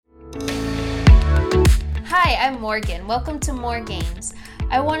Hi, I'm Morgan. Welcome to More Games.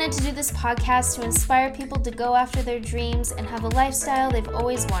 I wanted to do this podcast to inspire people to go after their dreams and have a lifestyle they've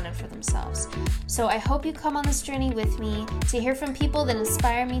always wanted for themselves. So I hope you come on this journey with me to hear from people that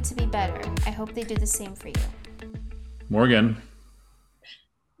inspire me to be better. I hope they do the same for you. Morgan,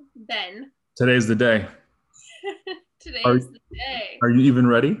 Ben. today's the day. Today's the day. Are you even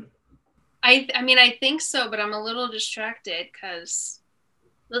ready? I think so, but I'm a little distracted because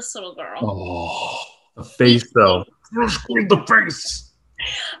this little girl. Oh, the face though. The face.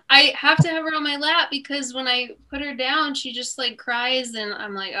 I have to have her on my lap because when I put her down, she just like cries, and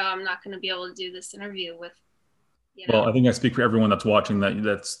I'm like, oh, I'm not going to be able to do this interview with. Well, I think I speak for everyone that's watching.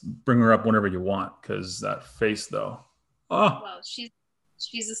 That's bring her up whenever you want, because that face though. Oh. Well,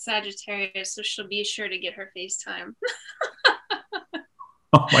 she's a Sagittarius, so she'll be sure to get her FaceTime.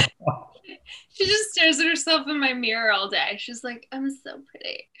 Oh my God. She just stares at herself in my mirror all day. She's like, I'm so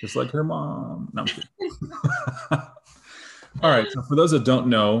pretty. Just like her mom. No, I'm kidding. All right. So for those that don't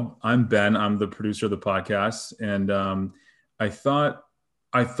know, I'm Ben. I'm the producer of the podcast. And I thought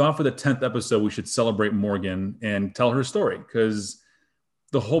for the 10th episode, we should celebrate Morgan and tell her story, because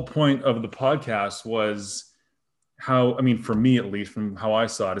the whole point of the podcast was how, I mean, for me, at least from how I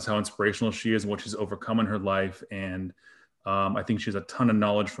saw it, is how inspirational she is and what she's overcome in her life. And I think she has a ton of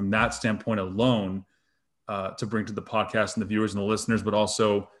knowledge from that standpoint alone to bring to the podcast and the viewers and the listeners, but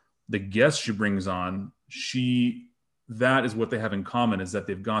also the guests she brings on. That is what they have in common, is that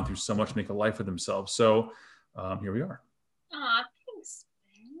they've gone through so much to make a life for themselves. So here we are. Aw, thanks.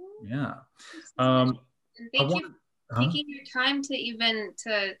 Yeah. And thank you for taking your time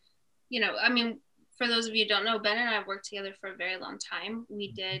for those of you who don't know, Ben and I worked together for a very long time.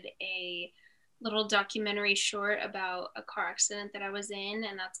 We did a little documentary short about a car accident that I was in,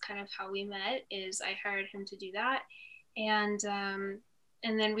 and that's kind of how we met. Is I hired him to do that, and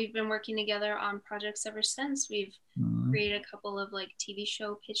then we've been working together on projects ever since. We've created a couple of like TV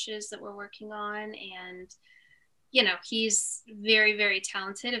show pitches that we're working on, and he's very, very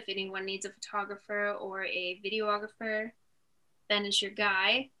talented. If anyone needs a photographer or a videographer, Ben is your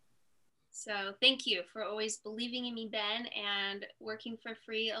guy. So thank you for always believing in me, Ben, and working for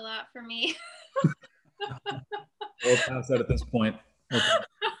free a lot for me. We'll pass that at this point.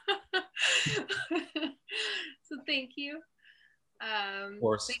 So thank you. Of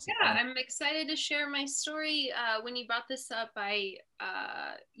course. I'm excited to share my story. When you brought this up, I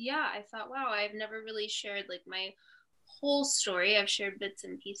thought, wow, I've never really shared like my whole story. I've shared bits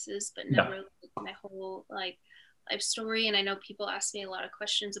and pieces, but never like, my whole like life story. And I know people ask me a lot of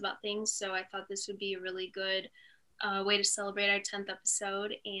questions about things, so I thought this would be a really good way to celebrate our 10th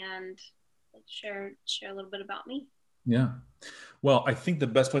episode and like, share a little bit about me. Yeah. Well, I think the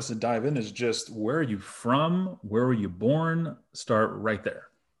best place to dive in is just, where are you from? Where were you born? Start right there.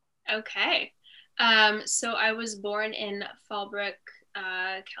 Okay. So I was born in Fallbrook,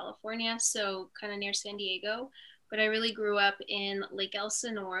 California, so kind of near San Diego, but I really grew up in Lake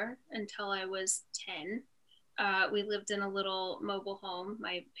Elsinore until I was 10. We lived in a little mobile home,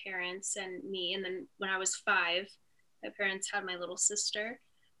 my parents and me, and then when I was 5, my parents had my little sister.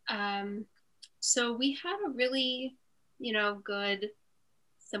 So we had a really, good,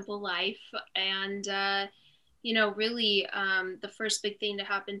 simple life. And, really the first big thing to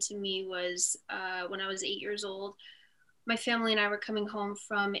happen to me was when I was 8 years old. My family and I were coming home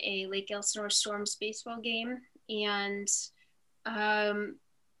from a Lake Elsinore Storms baseball game. And,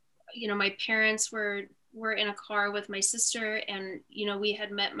 my parents were in a car with my sister, and we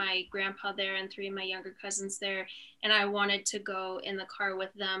had met my grandpa there and 3 of my younger cousins there, and I wanted to go in the car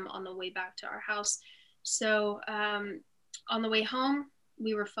with them on the way back to our house. So on the way home,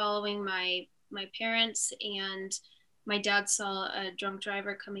 we were following my parents, and my dad saw a drunk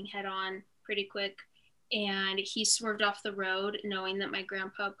driver coming head on pretty quick, and he swerved off the road knowing that my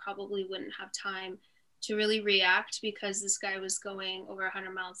grandpa probably wouldn't have time to really react because this guy was going over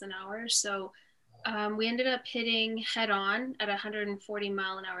 100 miles an hour. So we ended up hitting head on at 140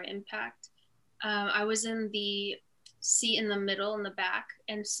 mile an hour impact. I was in the seat in the middle in the back,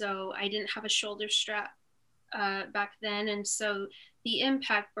 and so I didn't have a shoulder strap back then, and so the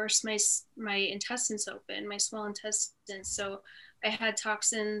impact burst my intestines open, my small intestines. So I had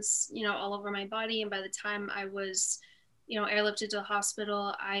toxins, all over my body, and by the time I was, airlifted to the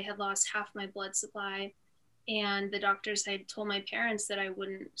hospital, I had lost half my blood supply. And the doctors had told my parents that I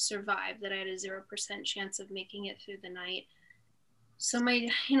wouldn't survive, that I had a 0% chance of making it through the night. So my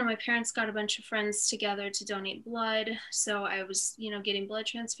parents got a bunch of friends together to donate blood. So I was, getting blood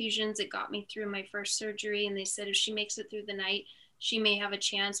transfusions. It got me through my first surgery. And they said, if she makes it through the night, she may have a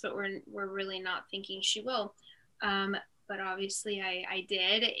chance, but we're really not thinking she will. But obviously I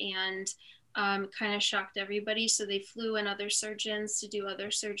did. And kind of shocked everybody. So they flew in other surgeons to do other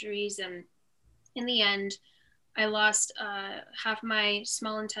surgeries. And in the end, I lost half my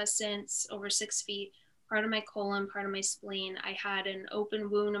small intestines, over 6 feet, part of my colon, part of my spleen. I had an open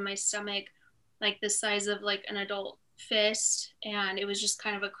wound in my stomach, like the size of like an adult fist. And it was just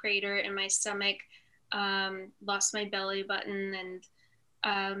kind of a crater in my stomach. Lost my belly button,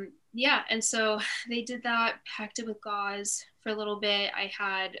 and yeah, and so they did that, packed it with gauze for a little bit. I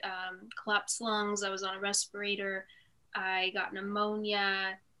had collapsed lungs. I was on a respirator. I got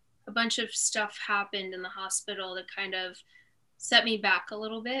pneumonia. A bunch of stuff happened in the hospital that kind of set me back a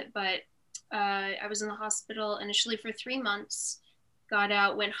little bit. But I was in the hospital initially for 3 months, got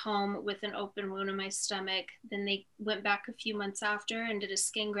out, went home with an open wound in my stomach. Then they went back a few months after and did a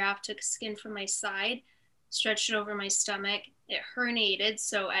skin graft, took skin from my side, stretched it over my stomach. It herniated.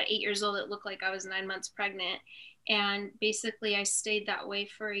 So at 8 years old, it looked like I was 9 months pregnant. And basically, I stayed that way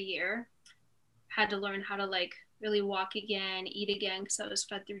for a year. Had to learn how to like really walk again, eat again, because I was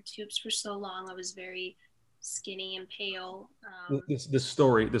fed through tubes for so long. I was very skinny and pale. This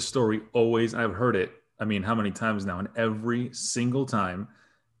story always, I've heard it. I mean, how many times now? And every single time,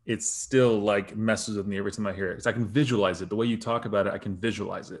 it's still like messes with me every time I hear it. Because I can visualize it. The way you talk about it, I can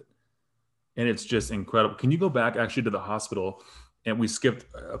visualize it. And it's just incredible. Can you go back actually to the hospital? And we skipped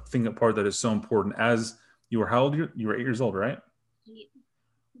a thing, a part that is so important. As you were, how old? You were 8 years old, right?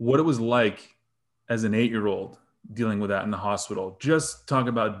 What it was like as an 8 year old dealing with that in the hospital. Just talk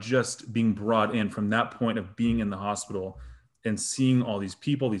about just being brought in from that point of being in the hospital and seeing all these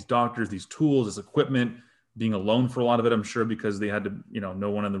people, these doctors, these tools, this equipment, being alone for a lot of it, I'm sure, because they had to, no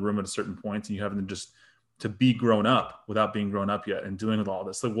one in the room at a certain point, and you having to just to be grown up without being grown up yet and doing with all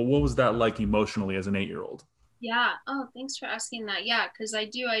this. Like, well, what was that like emotionally as an 8 year old? Yeah. Oh, thanks for asking that. Yeah, because I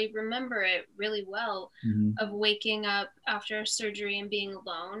remember it really well, Mm-hmm. of waking up after surgery and being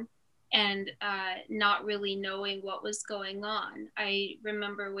alone and not really knowing what was going on. I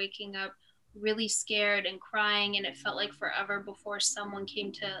remember waking up really scared and crying, and it felt like forever before someone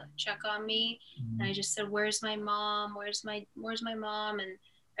came to check on me. And I just said, "Where's my mom? Where's my mom?" And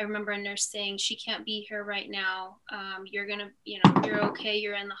I remember a nurse saying, "She can't be here right now. You're gonna, you're okay.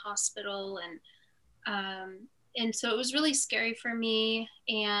 You're in the hospital." And so it was really scary for me.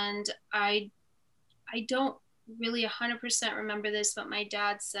 And I don't really 100% remember this, but my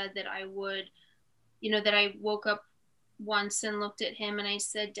dad said that I would, that I woke up once and looked at him and I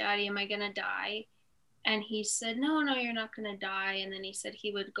said, "Daddy, am I going to die?" And he said, "No, no, you're not going to die." And then he said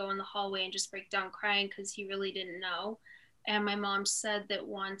he would go in the hallway and just break down crying because he really didn't know. And my mom said that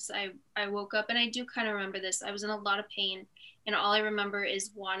once I woke up, and I do kind of remember this, I was in a lot of pain. And all I remember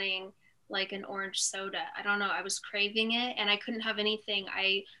is wanting like an orange soda. I don't know. I was craving it and I couldn't have anything.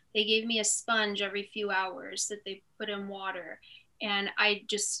 They gave me a sponge every few hours that they put in water. And I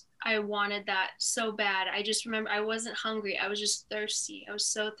wanted that so bad. I just remember I wasn't hungry. I was just thirsty. I was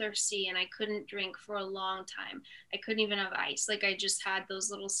so thirsty and I couldn't drink for a long time. I couldn't even have ice. Like I just had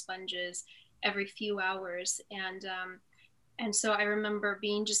those little sponges every few hours. And so I remember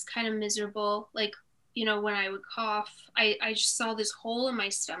being just kind of miserable. Like, when I would cough, I just saw this hole in my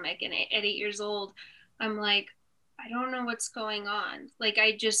stomach. And at 8 years old, I'm like, I don't know what's going on. Like,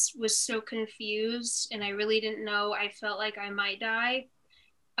 I just was so confused and I really didn't know. I felt like I might die,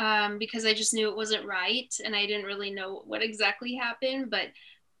 because I just knew it wasn't right. And I didn't really know what exactly happened. But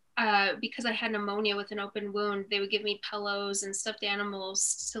because I had pneumonia with an open wound, they would give me pillows and stuffed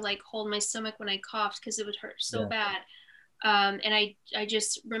animals to like hold my stomach when I coughed because it would hurt so Yeah. bad. And I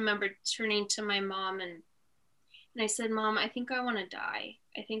just remember turning to my mom, and I said, "Mom, I think I want to die.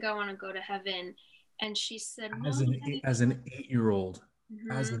 I think I want to go to heaven." And she said, As "Mom, an as an 8 year old,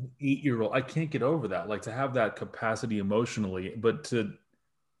 as mm-hmm, an 8 year old, I can't get over that. Like to have that capacity emotionally, but to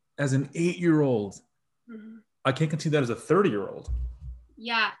as an 8 year old, mm-hmm. I can't conceive that as a 30 year old.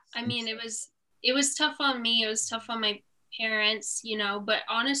 Yeah, I mean, it was tough on me. It was tough on my parents, but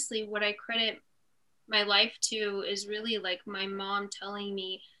honestly, what I credit my life to is really like my mom telling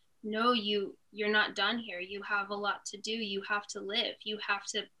me, "No, you're not done here. You have a lot to do. You have to live. You have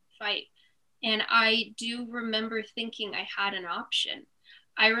to fight." And I do remember thinking I had an option.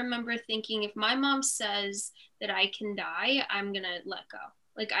 I remember thinking, if my mom says that I can die, I'm going to let go.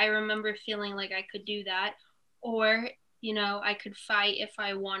 Like, I remember feeling like I could do that. Or, I could fight if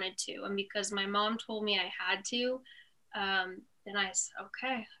I wanted to. And because my mom told me I had to, then I said,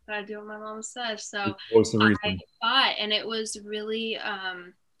 "Okay, I gotta do what my mom says." So Voice of I reason. fought, and it was really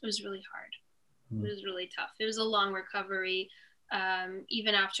hard. It Mm. was really tough. It was a long recovery.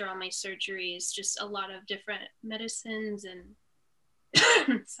 Even after all my surgeries, just a lot of different medicines and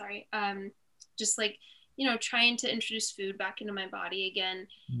sorry, just like, trying to introduce food back into my body again.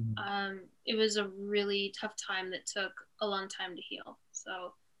 Mm. It was a really tough time that took a long time to heal.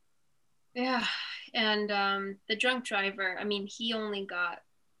 So yeah. And the drunk driver, I mean, he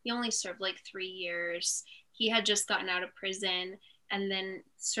only served like 3 years. He had just gotten out of prison and then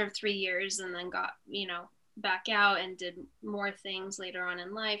served 3 years and then got, back out and did more things later on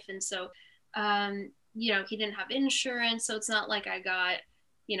in life. And so, he didn't have insurance. So it's not like I got,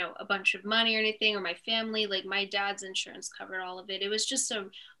 a bunch of money or anything, or my family. Like my dad's insurance covered all of it. It was just a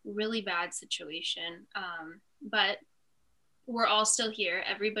really bad situation. But we're all still here.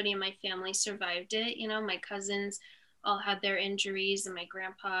 Everybody in my family survived it. My cousins all had their injuries, and my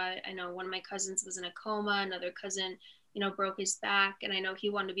grandpa, I know one of my cousins was in a coma, another cousin, broke his back, and I know he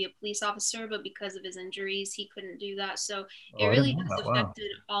wanted to be a police officer, but because of his injuries, he couldn't do that. So it Oh, I didn't really know has that. Wow.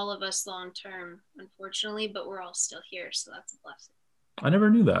 affected all of us long term, unfortunately, but we're all still here. So that's a blessing. I never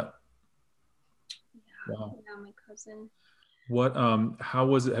knew that. Yeah. Wow. Yeah, my cousin. What, how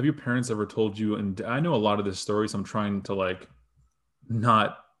was it? Have your parents ever told you? And I know a lot of this story, so I'm trying to like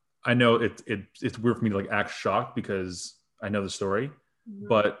not, I know it's weird for me to like act shocked because I know the story, Mm-hmm.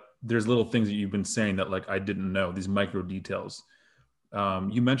 but there's little things that you've been saying that like I didn't know, these micro details.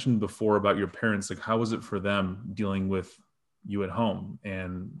 You mentioned before about your parents, like how was it for them dealing with you at home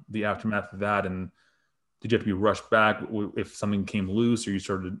and the aftermath of that? And did you have to be rushed back if something came loose, or you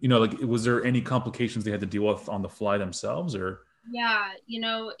started, like, was there any complications they had to deal with on the fly themselves, or? Yeah,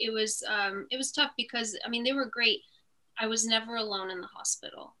 it was tough because I mean they were great. I was never alone in the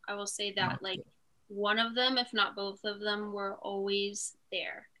hospital. I will say Oh, that, like, one of them, if not both of them, were always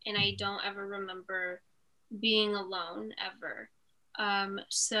there, and I don't ever remember being alone ever.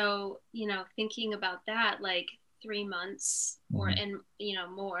 So thinking about that, like 3 months or mhm.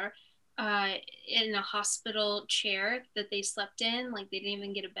 and more, uh, in a hospital chair that they slept in, like they didn't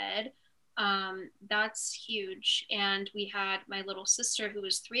even get a bed. That's huge. And we had my little sister who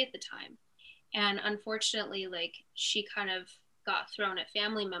was 3 at the time, and unfortunately, like, she kind of got thrown at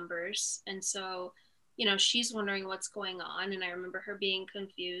family members, and so she's wondering what's going on. And I remember her being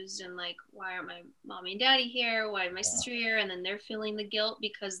confused and like, why aren't my mommy and daddy here, why is my Yeah. sister here? And then they're feeling the guilt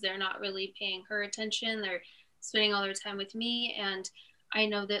because they're not really paying her attention, they're spending all their time with me. And I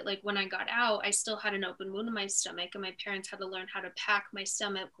know that, like, when I got out, I still had an open wound in my stomach, and my parents had to learn how to pack my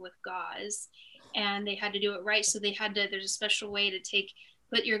stomach with gauze, and they had to do it right. So there's a special way to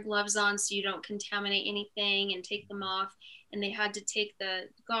put your gloves on so you don't contaminate anything and take them off. And they had to take the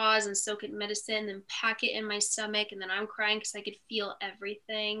gauze and soak it in medicine and pack it in my stomach. And then I'm crying because I could feel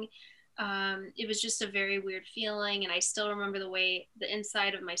everything. It was just a very weird feeling. And I still remember the way the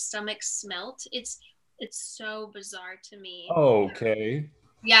inside of my stomach smelt. It's so bizarre to me. Okay.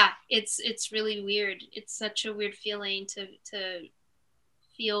 Yeah, it's really weird. It's such a weird feeling to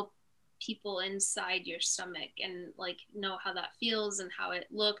feel people inside your stomach and like know how that feels and how it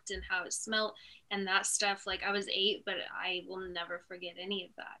looked and how it smelled and that stuff. Like, I was 8, but I will never forget any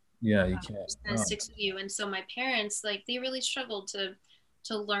of that. Yeah, you can't. Just kind of Oh. sticks with you. And so my parents, like, they really struggled to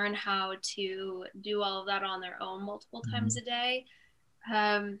learn how to do all of that on their own multiple times Mhm. a day.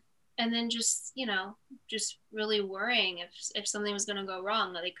 um, and then just really worrying if something was going to go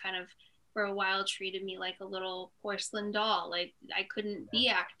wrong. They kind of for a while treated me like a little porcelain doll. Like, I couldn't be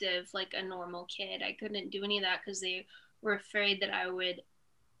active like a normal kid. I couldn't do any of that because they were afraid that I would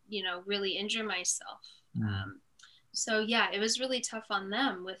really injure myself. Mm. So yeah, it was really tough on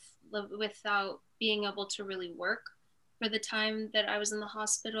them without being able to really work for the time that I was in the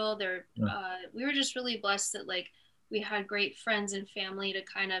hospital. Yeah. We were just really blessed that, like, we had great friends and family to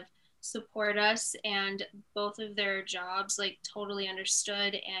kind of support us, and both of their jobs, like, totally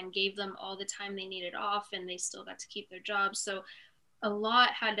understood and gave them all the time they needed off, and they still got to keep their jobs. So a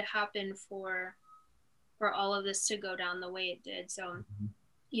lot had to happen for all of this to go down the way it did. So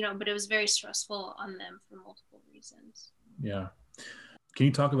but it was very stressful on them for multiple reasons. Yeah. Can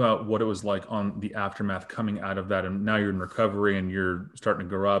you talk about what it was like on the aftermath coming out of that? And now you're in recovery and you're starting to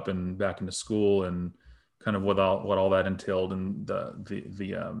grow up and back into school, and kind of what all that entailed, and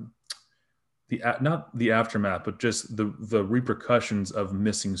not the aftermath, but just the repercussions of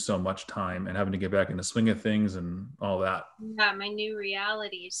missing so much time and having to get back in the swing of things and all that. Yeah, my new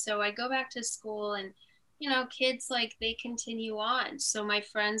reality. So I go back to school, and kids, like, they continue on. So my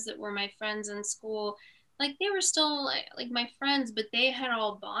friends that were my friends in school, like, they were still like my friends, but they had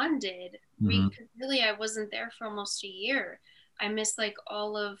all bonded. Hmm. Really, I wasn't there for almost a year. I missed like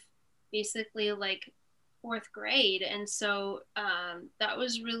all of basically like fourth grade. And so that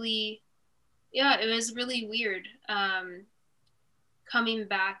was really, yeah, it was really weird. Coming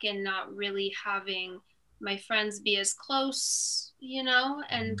back and not really having my friends be as close,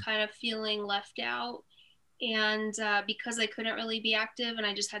 and kind of feeling left out. And because I couldn't really be active and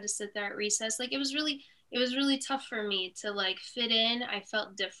I just had to sit there at recess, like it was really tough for me to like fit in. I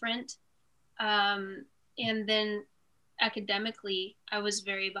felt different. And then academically, I was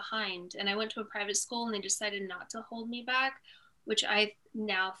very behind. And I went to a private school and they decided not to hold me back, which I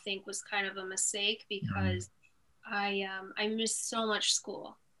now think was kind of a mistake because I missed so much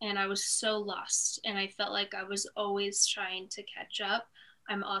school and I was so lost and I felt like I was always trying to catch up.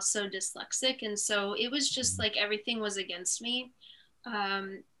 I'm also dyslexic, and so it was just like everything was against me.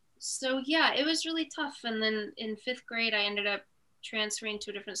 Um, so yeah, it was really tough. And then in fifth grade, I ended up transferring to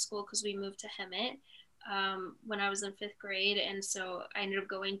a different school because we moved to Hemet when I was in fifth grade, and so I ended up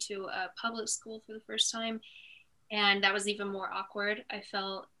going to a public school for the first time, and that was even more awkward. I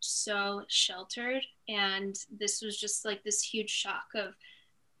felt so sheltered, and this was just like this huge shock of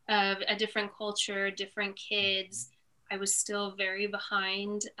a different culture, different kids. I was still very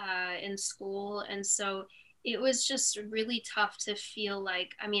behind in school, and so it was just really tough to feel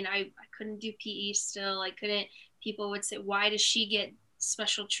like. I mean, I couldn't do PE still. I couldn't. People would say, "Why does she get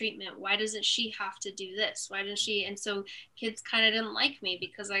special treatment? Why doesn't she have to do this? Why didn't she?" And so kids kind of didn't like me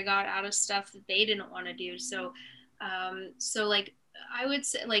because I got out of stuff that they didn't want to do. So like I would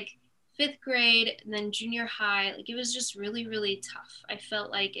say like fifth grade and then junior high, like it was just really, really tough. I felt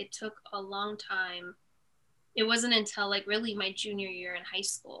like it took a long time. It wasn't until like really my junior year in high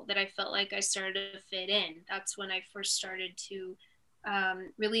school that I felt like I started to fit in. That's when I first started to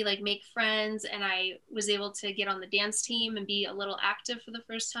really like make friends, and I was able to get on the dance team and be a little active for the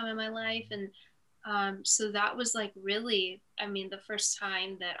first time in my life. And so that was like really, I mean, the first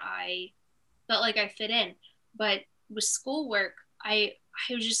time that I felt like I fit in. But with schoolwork, I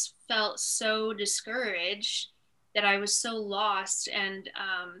just felt so discouraged that I was so lost, and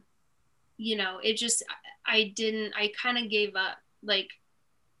it just I kind of gave up. Like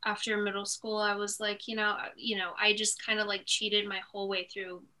after middle school, I was like, I just kind of like cheated my whole way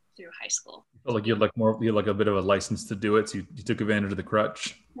through high school. You felt like you had like a bit of a license to do it, so you took advantage of the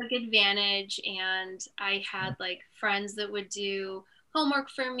crutch. Took advantage, and I had like friends that would do homework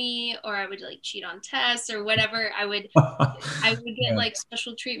for me, or I would like cheat on tests or whatever. I would get Yeah. like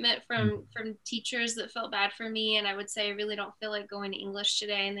special treatment from teachers that felt bad for me, and I would say I really don't feel like going to English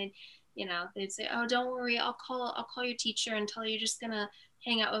today, and they'd say, "Oh, don't worry, I'll call your teacher and tell you you're just gonna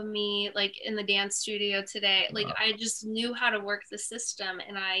hang out with me like in the dance studio today." Like I just knew how to work the system,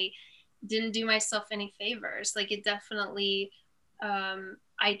 and I didn't do myself any favors. Like it definitely,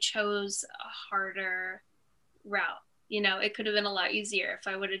 I chose a harder route. It could have been a lot easier if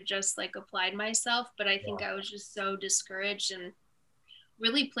I would have just like applied myself, but I think I was just so discouraged and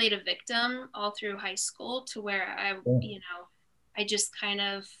really played a victim all through high school to where I just kind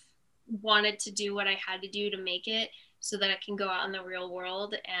of wanted to do what I had to do to make it so that I can go out in the real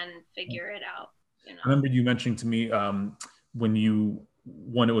world and figure it out, you I know. remember you mentioning to me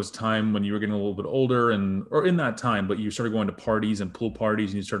when it was time when you were getting a little bit older and or in that time, but you started going to parties and pool parties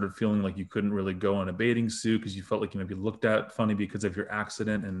and you started feeling like you couldn't really go in a bathing suit because you felt like you might be looked at funny because of your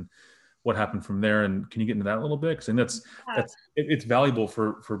accident and what happened from there. And can you get into that a little bit? Because I think Yeah. it's valuable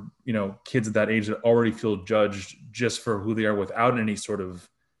for kids at that age that already feel judged just for who they are without any sort of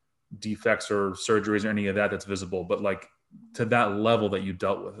defects or surgeries or any of that that's visible, but like to that level that you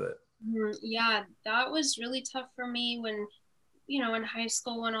dealt with it. Yeah, that was really tough for me when, in high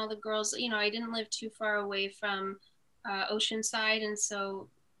school when all the girls, I didn't live too far away from Oceanside. And so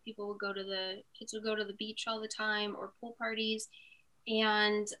kids would go to the beach all the time or pool parties.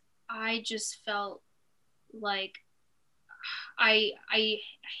 And I just felt like I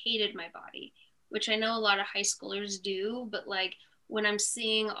hated my body, which I know a lot of high schoolers do, but like when I'm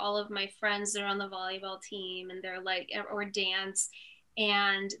seeing all of my friends that are on the volleyball team and they're like or dance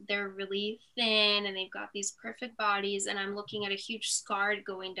and they're really thin and they've got these perfect bodies, and I'm looking at a huge scar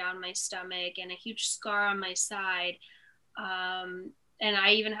going down my stomach and a huge scar on my side. And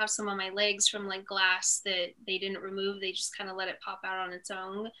I even have some on my legs from like glass that they didn't remove. They just kind of let it pop out on its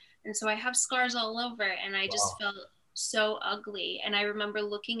own. And so I have scars all over, and I just Wow. felt so ugly. And I remember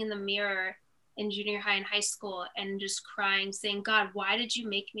looking in the mirror in junior high and high school and just crying, saying, "God, why did you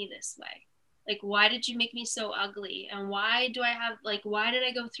make me this way? Like, why did you make me so ugly? And why did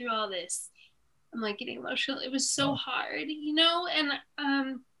I go through all this?" I'm like getting emotional. It was so hard, And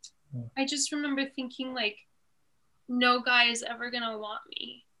I just remember thinking, like, no guy is ever gonna want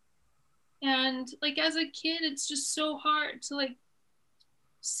me. And like as a kid, it's just so hard to like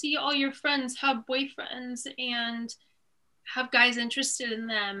see all your friends have boyfriends and have guys interested in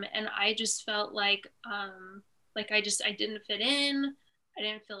them, and I just felt like I didn't fit in. I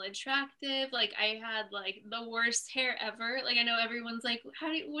didn't feel attractive. Like I had like the worst hair ever. Like I know everyone's like,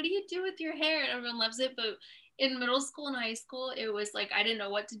 what do you do with your hair? And everyone loves it. But in middle school and high school, it was like, I didn't know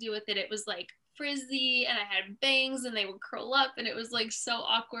what to do with it. It was like frizzy and I had bangs and they would curl up and it was like so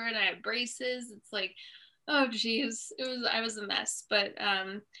awkward. I had braces. It's like, oh geez, I was a mess. But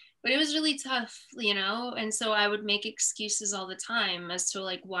it was really tough, you know? And so I would make excuses all the time as to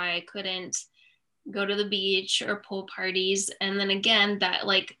like why I couldn't go to the beach or pool parties. And then again, that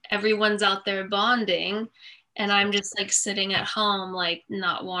like everyone's out there bonding and I'm just like sitting at home like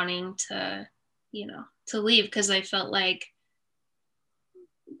not wanting to, you know, to leave because I felt like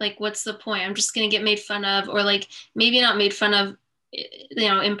what's the point? I'm just going to get made fun of, or like maybe not made fun of, you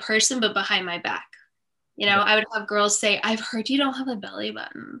know, in person but behind my back. You know, I would have girls say, I've heard you don't have a belly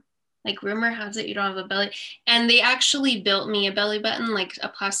button. Like, rumor has it you don't have a belly. And they actually built me a belly button, like a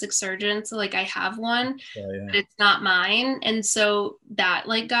plastic surgeon. So, like, I have one, but it's not mine. And so that,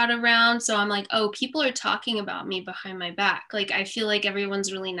 like, got around. So I'm like, oh, people are talking about me behind my back. Like, I feel like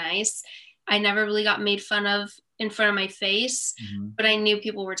everyone's really nice. I never really got made fun of in front of my face, but I knew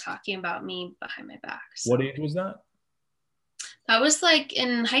people were talking about me behind my back. So What age was that? that was like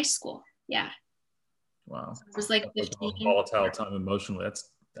in high school. Yeah. Wow. So it was like That's like the 15. most volatile time emotionally.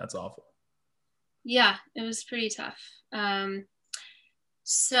 That's awful. Yeah, it was pretty tough.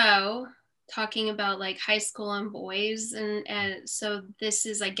 So talking about like high school and boys, and so this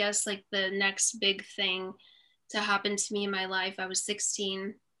is, I guess, like the next big thing to happen to me in my life. I was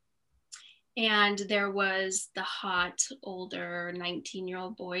 16 and there was the hot older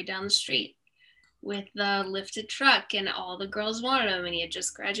 19-year-old boy down the street with the lifted truck and all the girls wanted him and he had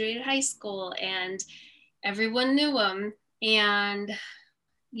just graduated high school and everyone knew him. And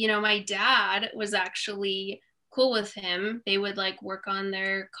you know, my dad was actually cool with him. They would like work on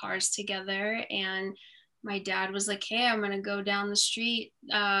their cars together. And my dad was like, hey, I'm going to go down the street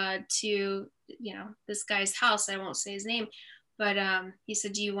to, you know, this guy's house. I won't say his name, but he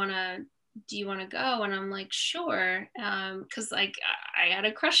said, do you want to go? And I'm like, sure. Cause like I had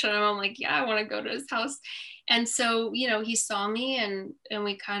a crush on him. I'm like, yeah, I want to go to his house. And so, you know, he saw me and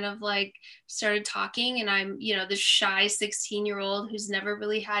we kind of like started talking, and I'm, you know, this shy 16-year-old who's never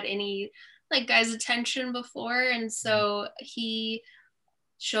really had any like guys attention before. And so he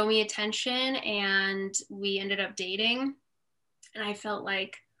showed me attention and we ended up dating. And I felt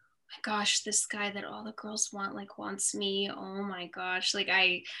like, my gosh, this guy that all the girls want like wants me. Oh my gosh. Like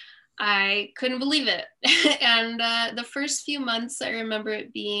I couldn't believe it. And the first few months, I remember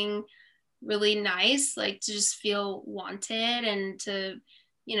it being really nice, like to just feel wanted and to,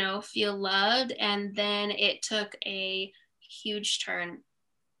 you know, feel loved. And then it took a huge turn.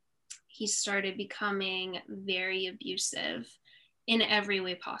 He started becoming very abusive in every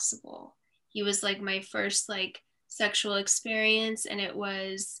way possible. He was like my first like sexual experience, and it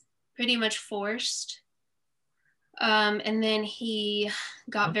was pretty much forced. And then he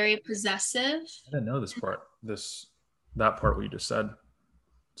got very possessive. I didn't know this part. That part what you just said.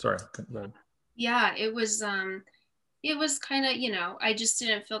 Sorry. Go ahead. Yeah, it was kind of, you know, I just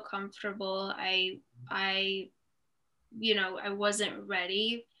didn't feel comfortable. I you know, I wasn't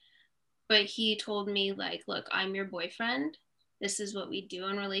ready, but he told me like, look, I'm your boyfriend. This is what we do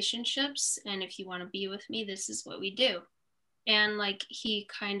in relationships, and if you want to be with me, this is what we do. And like he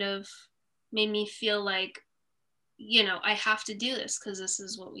kind of made me feel like, you know, I have to do this because this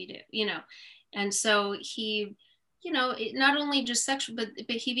is what we do, you know. And so he, you know, not only just sexual, but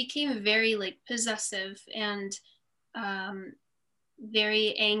he became very like possessive and um,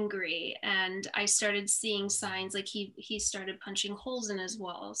 very angry. And I started seeing signs like he started punching holes in his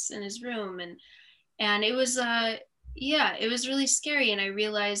walls in his room, and it was yeah, it was really scary. And I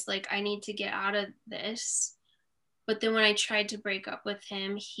realized like I need to get out of this. But then when I tried to break up with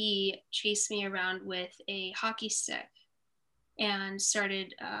him, he chased me around with a hockey stick and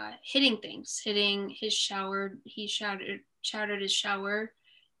started hitting things, hitting his shower. He shattered his shower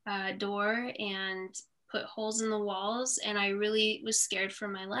door and put holes in the walls. And I really was scared for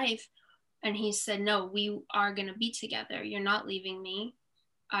my life. And he said, no, we are going to be together. You're not leaving me.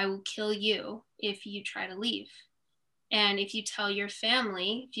 I will kill you if you try to leave. And if you tell your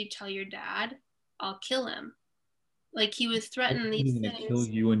family, if you tell your dad, I'll kill him. Like he would threaten these He's gonna kill things.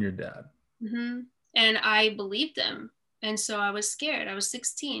 you and your dad. Mm-hmm. And I believed him. And so I was scared. I was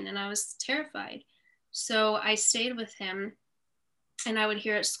 16 and I was terrified. So I stayed with him, and I would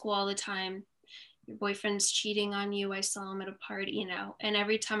hear at school all the time, your boyfriend's cheating on you. I saw him at a party, you know. And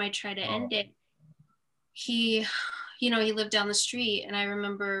every time I tried to end it, he, you know, he lived down the street. And I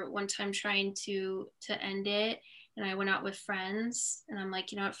remember one time trying to end it, and I went out with friends and I'm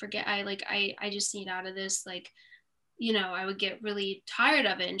like, you know what, forget, I just need out of this. Like, I would get really tired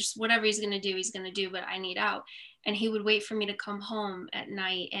of it, and just whatever he's going to do, he's going to do, but I need out. And he would wait for me to come home at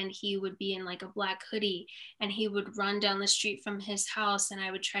night, and he would be in like a black hoodie, and he would run down the street from his house, and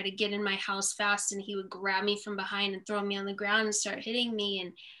I would try to get in my house fast, and he would grab me from behind and throw me on the ground and start hitting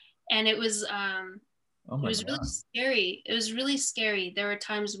me. And it was Oh it my was really God. scary. It was really scary. There were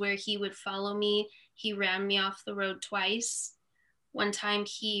times where he would follow me. He ran me off the road twice. One time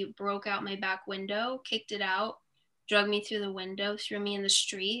he broke out my back window, kicked it out, drug me through the window, threw me in the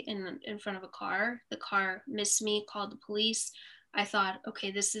street in front of a car. The car missed me, called the police. I thought,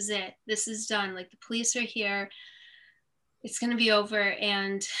 okay, this is it. This is done. Like, the police are here. It's going to be over.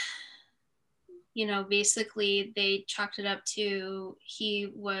 And, basically they chalked it up to he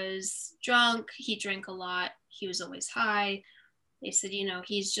was drunk. He drank a lot. He was always high. They said, They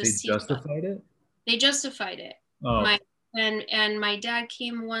justified it? they justified it. Oh, And my dad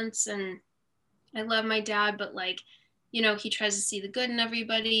came once, and I love my dad, but like, he tries to see the good in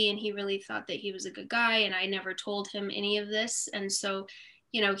everybody, and he really thought that he was a good guy, and I never told him any of this. And so,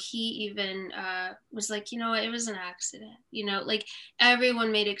 he even was like, it was an accident, like, everyone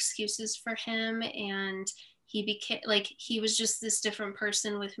made excuses for him, and he became like, he was just this different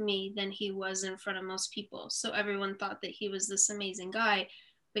person with me than he was in front of most people. So everyone thought that he was this amazing guy,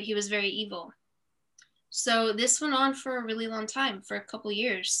 but he was very evil. So this went on for a really long time, for a couple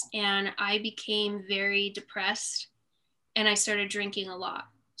years, and I became very depressed, and I started drinking a lot.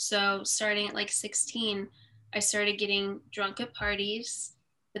 So starting at like 16, I started getting drunk at parties,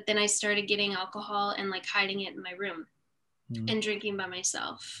 but then I started getting alcohol and like hiding it in my room and drinking by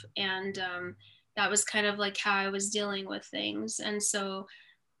myself. And that was kind of like how I was dealing with things. And so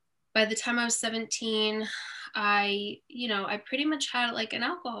by the time I was 17, I pretty much had like an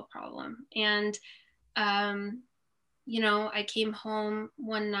alcohol problem. And um, I came home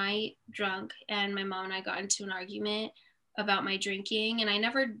one night drunk, and my mom and I got into an argument about my drinking. And I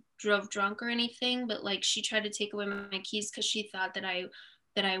never drove drunk or anything, but like, she tried to take away my keys because she thought that I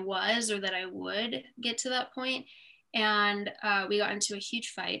was, or that I would get to that point. And we got into a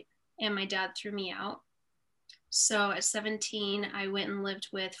huge fight, and my dad threw me out. So at 17, I went and lived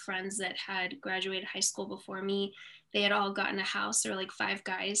with friends that had graduated high school before me. They had all gotten a house. There were like 5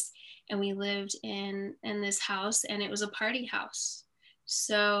 guys, and we lived in this house, and it was a party house.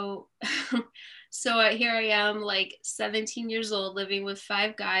 So so here I am, like 17 years old, living with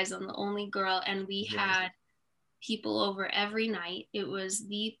 5 guys. I'm the only girl, and we had people over every night. It was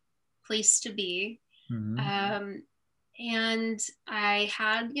the place to be. Um, and I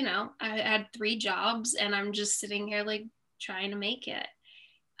had 3 jobs, and I'm just sitting here like trying to make it.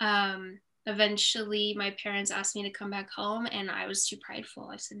 Eventually my parents asked me to come back home, and I was too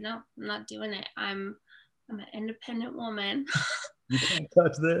prideful. I said, no, I'm not doing it. I'm an independent woman. you can't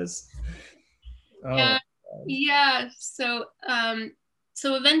touch this. Oh, And yeah, so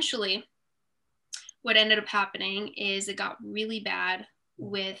eventually what ended up happening is it got really bad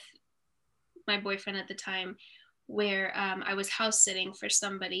with my boyfriend at the time, where I was house sitting for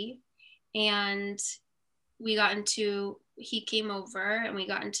somebody, and he came over, and we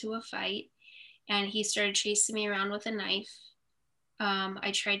got into a fight, and he started chasing me around with a knife.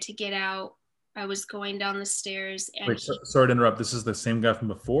 I tried to get out. I was going down the stairs, and wait, sorry to interrupt. This is the same guy from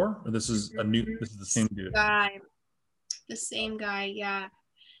before, or this is this is the same dude? The same guy, yeah.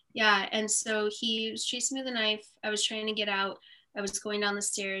 Yeah, and so he was chasing me with a knife. I was trying to get out. I was going down the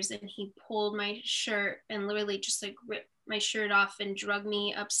stairs, and he pulled my shirt and literally just like ripped my shirt off and drug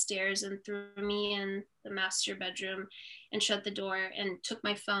me upstairs and threw me in the master bedroom and shut the door and took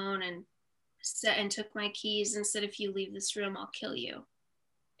my phone and took my keys and said, if you leave this room, I'll kill you.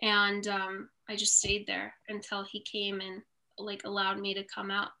 And I just stayed there until he came and like allowed me to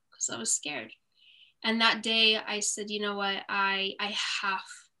come out, because I was scared. And that day I said, you know what, I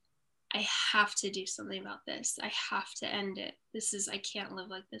have to do something about this. I have to end it. I can't live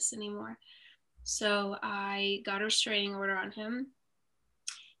like this anymore. So I got a restraining order on him.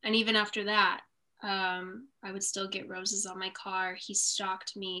 And even after that, I would still get roses on my car. He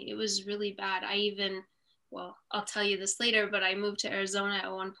stalked me. It was really bad. I'll tell you this later, but I moved to Arizona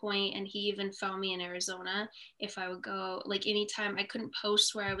at one point, and he even found me in Arizona. If I would go, like, anytime, I couldn't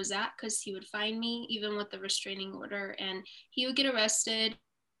post where I was at because he would find me, even with the restraining order, and he would get arrested,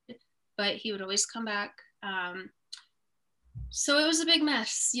 but he would always come back. So it was a big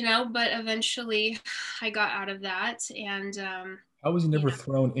mess, but eventually I got out of that. And how was he never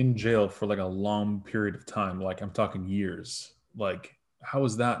thrown in jail for like a long period of time? Like, I'm talking years. Like, how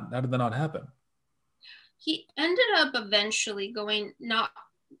was that? How did that not happen? He ended up eventually going, not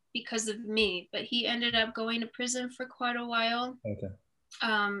because of me, but he ended up going to prison for quite a while. Okay.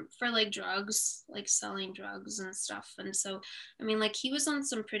 For like drugs, like selling drugs and stuff. And so, I mean, like he was on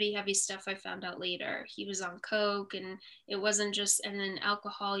some pretty heavy stuff. I found out later. He was on coke, and it wasn't just, and then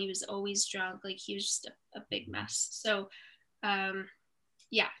alcohol. He was always drunk. Like he was just a big mess. So, um,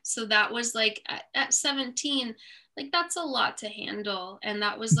 yeah. So that was like at 17, like that's a lot to handle. And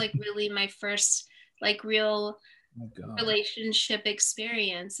that was like really my first like real Oh my God. relationship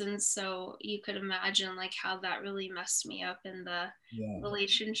experience. And so you could imagine like how that really messed me up in the Yeah, of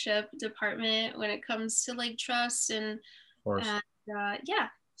relationship department when it comes to like trust course. and yeah.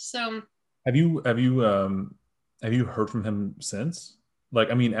 So Have you heard from him since? Like,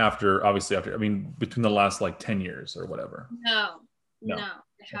 I mean, obviously after, I mean, between the last like 10 years or whatever. no, No. no,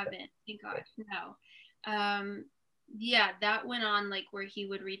 I Okay. haven't, thank God. No. Yeah, that went on like where he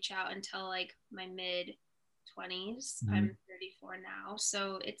would reach out until like my mid 20s. Mhm. I'm 34 now,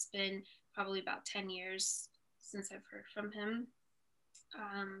 so it's been probably about 10 years since I've heard from him.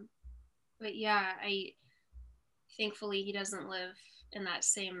 um but yeah, I thankfully he doesn't live in that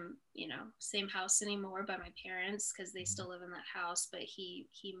same, same house anymore by my parents, because they still live in that house, but he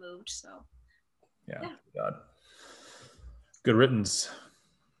moved. So Yeah. yeah. God. Good riddance.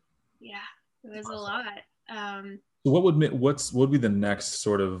 Yeah, it was a lot. um So what would be the next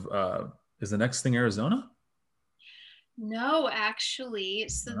sort of is the next thing Arizona? no, actually,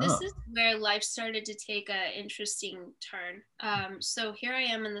 so this Oh. is where life started to take a interesting turn. So here I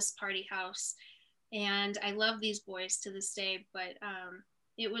am in this party house, and I love these boys to this day, but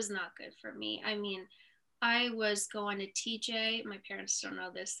it was not good for me. I mean, I was going to TJ. My parents don't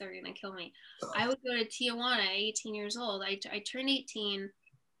know this, they're gonna kill me. I would go to Tijuana at 18 years old. I turned 18.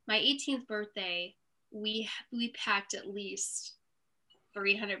 My 18th birthday, we packed at least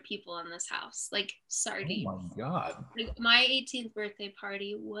 300 people in this house, like Oh sardines. my God. Like my 18th birthday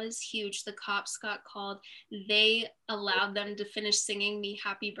party was huge. The cops got called. They allowed them to finish singing me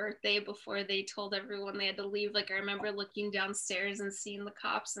happy birthday before they told everyone they had to leave. Like I remember looking downstairs and seeing the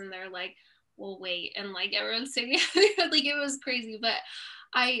cops, and they're like, "Well, wait," and like everyone's singing. Like it was crazy. But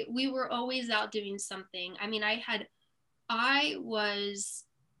we were always out doing something. I mean, I was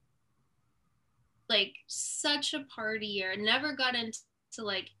like such a partier. Never got into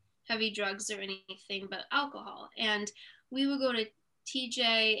like heavy drugs or anything, but alcohol. And we would go to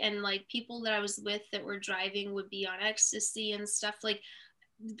TJ, and like people that I was with that were driving would be on ecstasy and stuff. Like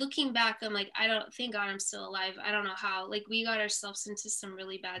looking back, I'm like, I don't, thank God I'm still alive. I don't know how. Like we got ourselves into some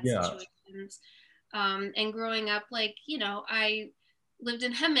really bad Yeah. situations. And growing up, like, I lived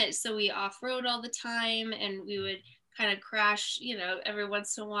in Hemet, so we off-road all the time, and we would kind of crash, every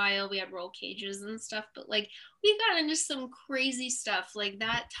once in a while. We had roll cages and stuff, but like we got into some crazy stuff. Like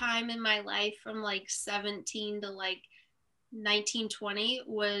that time in my life from like 17 to like 19, 20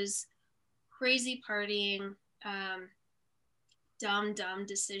 was crazy partying. Dumb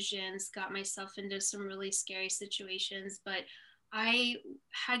decisions, got myself into some really scary situations, but I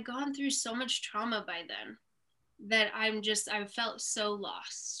had gone through so much trauma by then that I felt so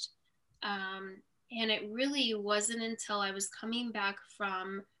lost. And it really wasn't until I was coming back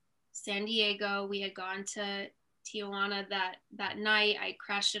from San Diego. We had gone to Tijuana that night. I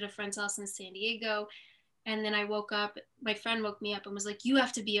crashed at a friend's house in San Diego, and then I woke up. My friend woke me up and was like, "You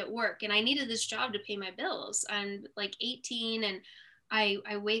have to be at work," and I needed this job to pay my bills. I'm like 18, and I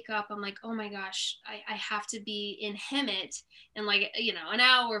wake up. I'm like, "Oh my gosh, I have to be in Hemet in like an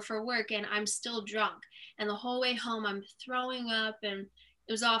hour for work," and I'm still drunk. And the whole way home, I'm throwing up, and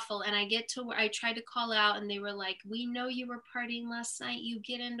it was awful. And I get to where I tried to call out, and they were like, "We know you were partying last night. You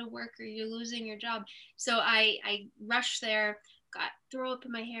get into work, or you're losing your job." So I rushed there, got throw up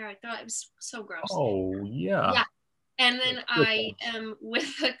in my hair. I thought it was so gross. Oh yeah. Yeah. And then I am with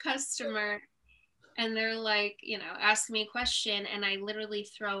a customer, and they're like, ask me a question, and I literally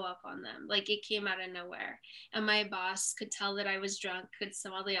throw up on them. Like it came out of nowhere. And my boss could tell that I was drunk, could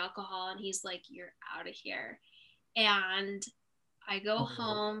smell the alcohol, and he's like, "You're out of here." And I go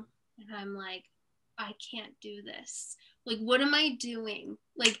home, and I'm like, I can't do this. Like, what am I doing?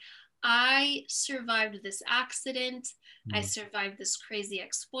 Like, I survived this accident. I Mhm. survived this crazy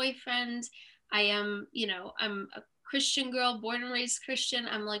ex boyfriend. I'm a Christian girl, born and raised Christian.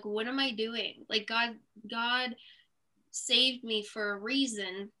 I'm like, what am I doing? Like, God saved me for a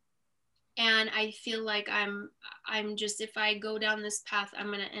reason. And I feel like I'm just, if I go down this path,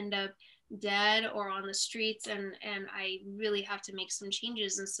 I'm gonna end up dead or on the streets, and I really have to make some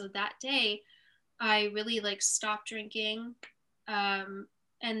changes. And so that day I really like stopped drinking. um,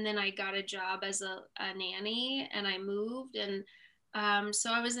 and then I got a job as a nanny, and I moved. And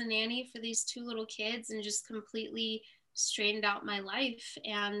so I was a nanny for these two little kids, and just completely straightened out my life.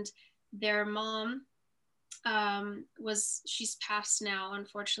 And their mom she's passed now,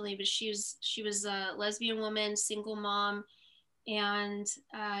 unfortunately, but she was a lesbian woman, single mom, and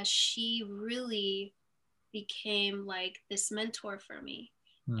she really became like this mentor for me.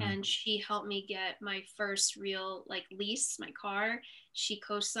 And she helped me get my first real like lease, my car. She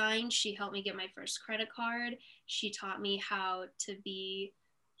co-signed. She helped me get my first credit card. She taught me how to be,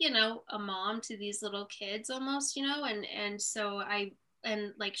 you know, a mom to these little kids almost, you know, and so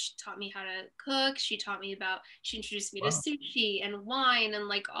and like she taught me how to cook. She introduced me to Wow. sushi and wine and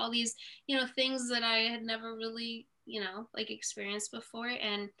like all these, you know, things that I had never really, you know, like experienced before.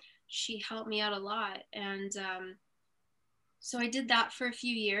 And she helped me out a lot. And so I did that for a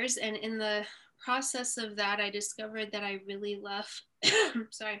few years. And in the process of that, I discovered that I really love,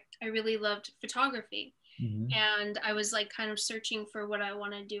 sorry, I really loved photography. Mm-hmm. And I was like kind of searching for what I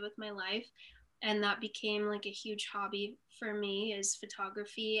want to do with my life. And that became like a huge hobby for me is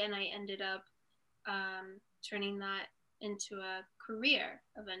photography. And I ended up turning that into a career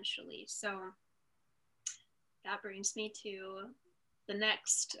eventually. So that brings me to the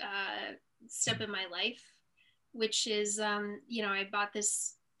next step in my life, which is, you know, I bought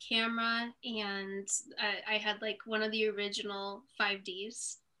this camera and I had like one of the original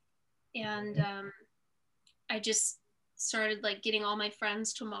 5Ds. And I just started like getting all my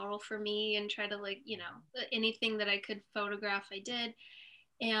friends to model for me and try to like, you know, anything that I could photograph, I did.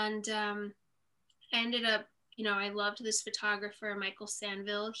 And I ended up, you know, I loved this photographer, Michael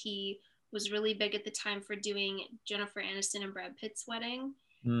Sandville. He was really big at the time for doing Jennifer Aniston and Brad Pitt's wedding.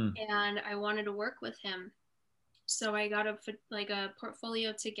 Mm. And I wanted to work with him. So I got a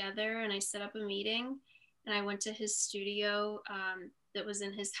portfolio together and I set up a meeting and I went to his studio that was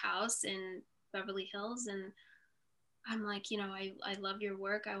in his house in Beverly Hills. And I'm like, you know, I love your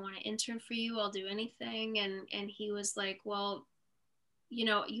work. I want to intern for you. I'll do anything. And he was like, well, you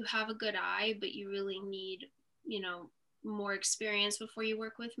know, you have a good eye, but you really need, you know, more experience before you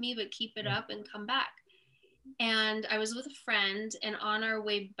work with me, but keep it up and come back. And I was with a friend, and on our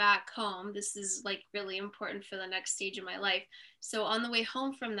way back home, this is like really important for the next stage of my life. So on the way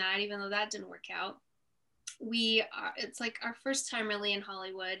home from that, even though that didn't work out, it's like our first time really in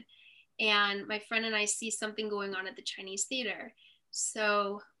Hollywood. And my friend and I see something going on at the Chinese theater.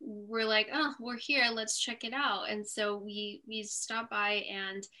 So we're like, oh, we're here, let's check it out. And so we stopped by,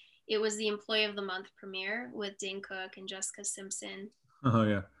 and it was the Employee of the Month premiere with Dane Cook and Jessica Simpson. Oh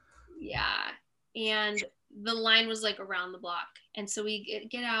yeah. Yeah. And the line was like around the block. And so we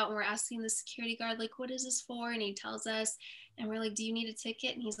get out and we're asking the security guard, like, what is this for? And he tells us, and we're like, do you need a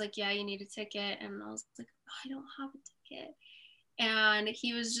ticket? And he's like, yeah, you need a ticket. And I was like, oh, I don't have a ticket. And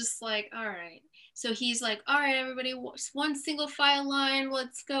he was just like, all right. So he's like, all right, everybody, one single file line,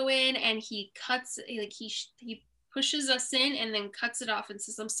 let's go in. And he cuts, like, he pushes us in and then cuts it off and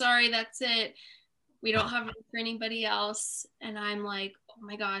says, I'm sorry, that's it. We don't have it for anybody else. And I'm like, oh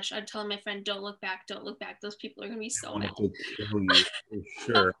my gosh, I'm telling my friend, don't look back, don't look back. Those people are going to be I so mad. wanted to kill you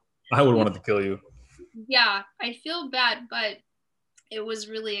for sure. I would want to kill you. Yeah, I feel bad, but it was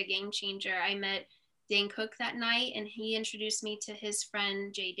really a game changer. I met Dane Cook that night, and he introduced me to his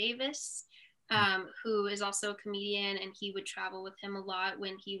friend Jay Davis, who is also a comedian, and he would travel with him a lot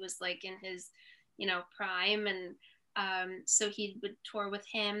when he was like in his, you know, prime, and so he would tour with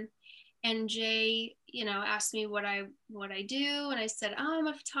him. And Jay, you know, asked me what I do, and I said, oh, I'm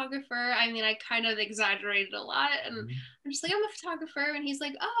a photographer. I mean, I kind of exaggerated a lot, and I'm just like, I'm a photographer, and he's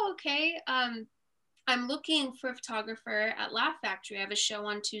like, oh, okay. I'm looking for a photographer at Laugh Factory. I have a show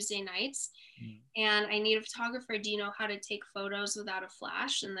on Tuesday nights and I need a photographer. Do you know how to take photos without a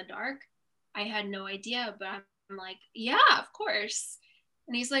flash in the dark? I had no idea, but I'm like, yeah, of course.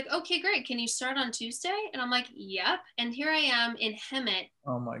 And he's like, okay, great. Can you start on Tuesday? And I'm like, yep. And here I am in Hemet.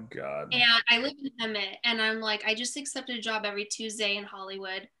 Oh my God. And I live in Hemet. And I'm like, I just accepted a job every Tuesday in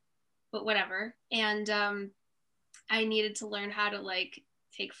Hollywood, but whatever. And I needed to learn how to like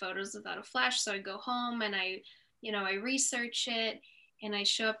take photos without a flash. So I go home and I research it and I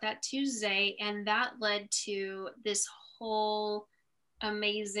show up that Tuesday. And that led to this whole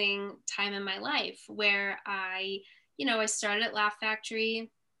amazing time in my life where I started at Laugh Factory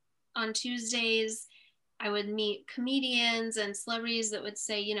on Tuesdays. I would meet comedians and celebrities that would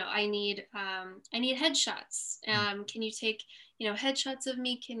say, I need headshots. Can you take, headshots of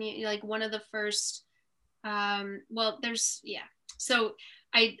me? Can you like one of the first so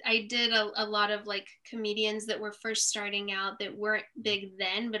I did a lot of like comedians that were first starting out that weren't big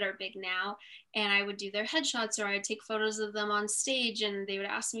then but are big now, and I would do their headshots or I'd take photos of them on stage and they would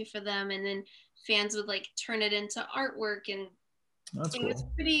ask me for them, and then fans would like turn it into artwork, and That's it cool. was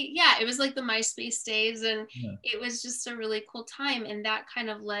it was like the MySpace days, and it was just a really cool time, and that kind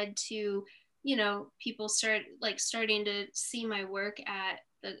of led to you know, people starting to see my work at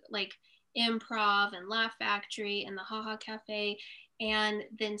the like Improv and Laugh Factory and the Haha Cafe. And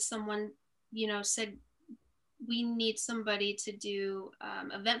then someone, you know, said, we need somebody to do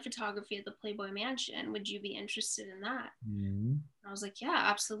event photography at the Playboy Mansion. Would you be interested in that? Mm-hmm. I was like, yeah,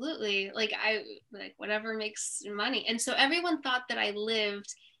 absolutely. Like, I like whatever makes money. And so everyone thought that I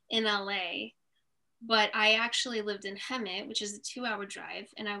lived in LA, but I actually lived in Hemet, which is a 2-hour drive.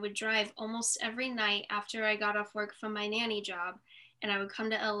 And I would drive almost every night after I got off work from my nanny job. And I would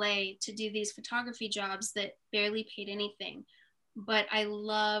come to LA to do these photography jobs that barely paid anything. But I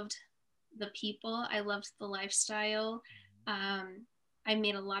loved the people, I loved the lifestyle. I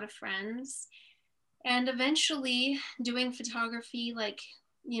made a lot of friends. And eventually, doing photography, like,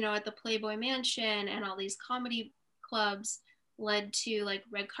 you know, at the Playboy Mansion and all these comedy clubs, led to like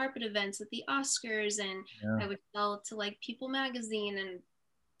red carpet events at the Oscars, and Yeah. I would sell to like People Magazine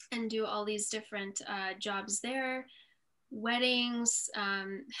and do all these different jobs there, weddings,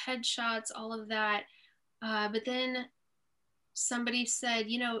 headshots, all of that. But then somebody said,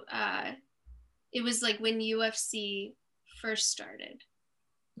 you know, it was like when UFC first started,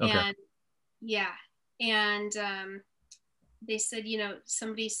 Okay. and yeah, and they said, you know,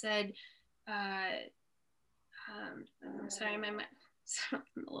 somebody said, uh, I'm sorry, I'm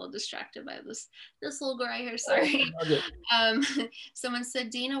a little distracted by this little guy here. Sorry. Um, Someone said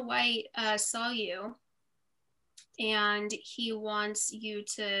Dana White saw you, and he wants you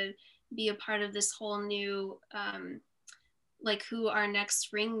to be a part of this whole new, like, who our next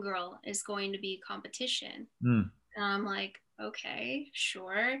ring girl is going to be competition. Mm. And I'm like, okay,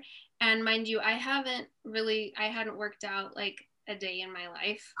 sure. And mind you, I hadn't worked out like a day in my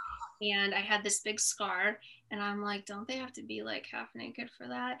life. And I had this big scar. And I'm like, don't they have to be like half naked for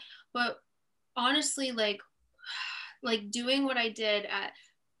that? But honestly, like doing what I did at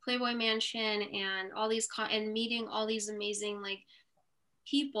Playboy Mansion and and meeting all these amazing like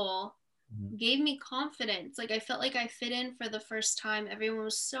people Mhm. gave me confidence. Like I felt like I fit in for the first time. Everyone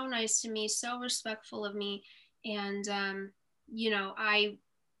was so nice to me, so respectful of me, and you know, I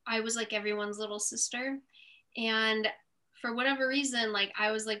was like everyone's little sister. And for whatever reason, like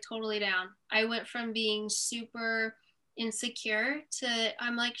I was like totally down. I went from being super insecure to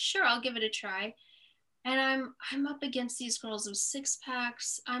I'm like, sure, I'll give it a try. And I'm up against these girls with six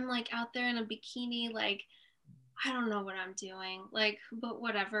packs. I'm like out there in a bikini, like I don't know what I'm doing. Like, but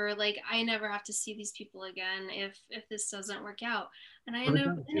whatever. Like, I never have to see these people again if this doesn't work out. And I ended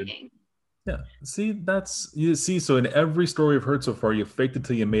Perfect up attitude. winning. Yeah. See, that's you see. So in every story I've heard so far, you faked it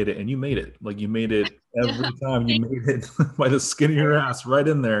till you made it, and you made it. Like you made it Yeah. every time. You made it by the skin of your ass, right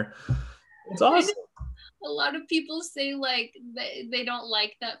in there. It's I know awesome. a lot of people say like they don't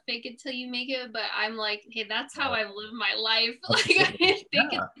like that fake it till you make it, but I'm like, hey, that's how I've lived my life. Like I Absolutely. fake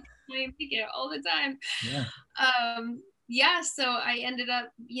it Yeah. till I make it all the time. Yeah. Yeah, so I ended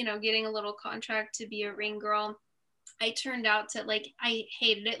up, you know, getting a little contract to be a ring girl. I turned out to like I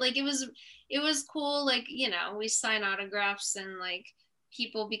hated it. Like it was cool. Like, you know, we sign autographs and like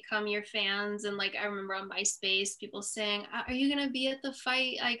people become your fans. And like I remember on MySpace, people saying, "Are you gonna be at the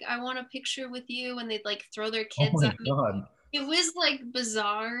fight? Like I want a picture with you." And they'd like throw their Oh kids my at me. God. It was like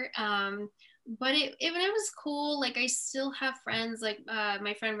bizarre. But it was cool. Like I still have friends, like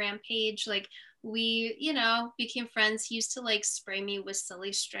my friend Rampage, like we, you know, became friends. He used to like spray me with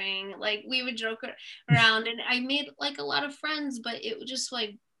silly string. Like we would joke around, and I made like a lot of friends, but it just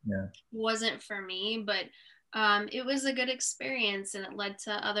like Yeah. wasn't for me. But it was a good experience, and it led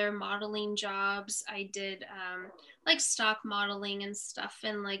to other modeling jobs. I did like stock modeling and stuff,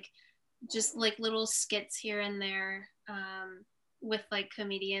 and like just like little skits here and there, with like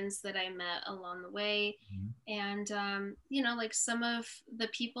comedians that I met along the way. Mhm. And, you know, like some of the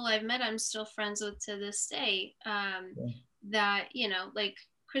people I've met, I'm still friends with to this day. Yeah. That, you know, like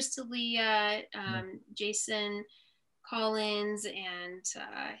Crystalia, Yeah. Jason Collins, and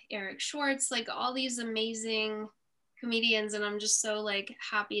Eric Schwartz, like all these amazing comedians. And I'm just so like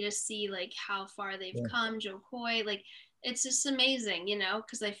happy to see like how far they've Yeah. come. Joe Coy, like it's just amazing, you know,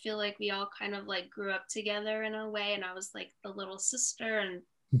 because I feel like we all kind of like grew up together in a way, and I was like the little sister, and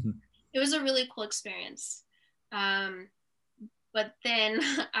it was a really cool experience. Um, but then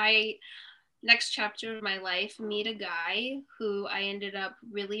I next chapter of my life meet a guy who I ended up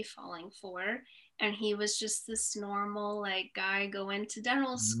really falling for. And he was just this normal like guy going to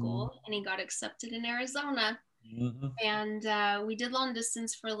dental Mhm. school, and he got accepted in Arizona. Mhm. And we did long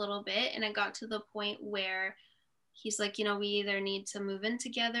distance for a little bit, and it got to the point where he's like, you know, we either need to move in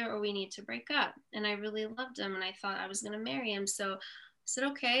together or we need to break up. And I really loved him, and I thought I was going to marry him. So I said,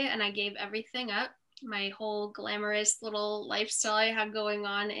 okay. And I gave everything up. my whole glamorous little lifestyle I had going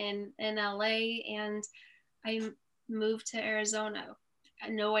on in LA, and I moved to Arizona. I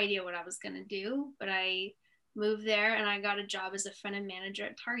had no idea what I was going to do, but I moved there and I got a job as a front end manager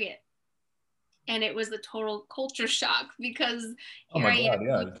at Target. And it was a total culture shock because Oh here my I God,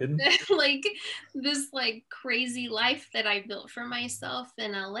 yeah, are am, you kidding? like this like crazy life that I built for myself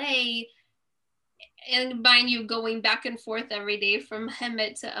in LA, and mind you, going back and forth every day from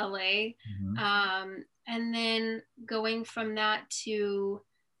Hemet to LA. Mhm. And then going from that to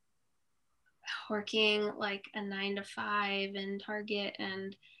working like a 9 to 5 in Target,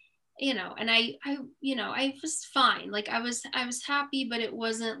 and and I was fine. Like I was happy, but it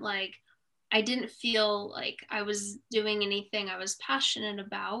wasn't like I didn't feel like I was doing anything I was passionate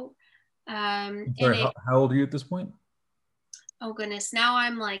about. I'm And sorry, how old are you at this point? oh goodness, now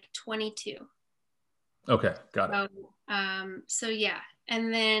I'm like 22. Okay, got it. So, so yeah.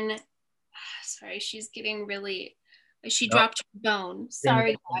 And then, sorry, she's getting really, she No, dropped her bone. yeah,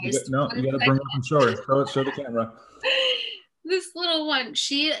 Sorry, guys. no, you One got to bring second. it up and show her. Show the camera. This little one,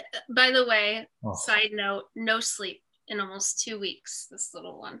 by the way, Oh, side note, no sleep in almost 2 weeks. This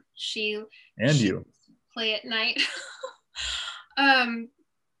little one, and she you. play at night. um,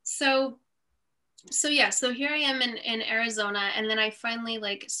 so yeah, so here I am in Arizona, and then I finally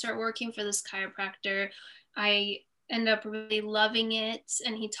like start working for this chiropractor. I end up really loving it,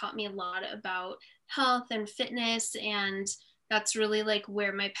 and he taught me a lot about health and fitness, and that's really like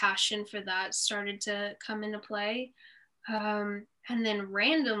where my passion for that started to come into play. And then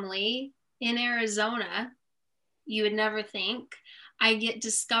randomly in Arizona, you would never think, I get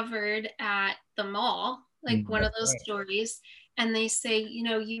discovered at the mall, like one of That's those right. stories, and they say,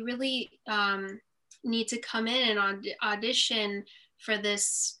 you really need to come in and audition for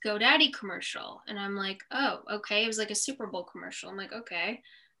this GoDaddy commercial. And I'm like, oh, okay. It was like a Super Bowl commercial. I'm like, okay.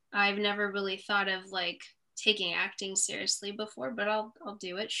 I've never really thought of like taking acting seriously before, but I'll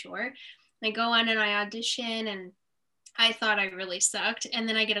do it, sure. I go on and I audition, and I thought I really sucked. And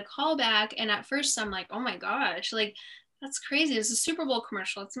then I get a call back. And at first I'm like, oh my gosh, like that's crazy. It's a Super Bowl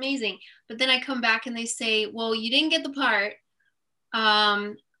commercial. It's amazing. But then I come back and they say, well, you didn't get the part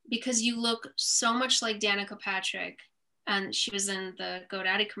um, because you look so much like Danica Patrick. And she was in the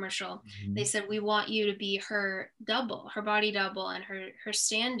GoDaddy commercial. They Mhm. said, we want you to be her double, her body double, and her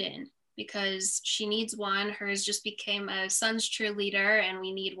stand-in, because she needs one. Hers just became a son's cheerleader, and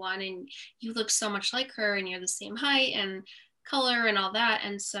we need one. And you look so much like her, and you're the same height and color and all that.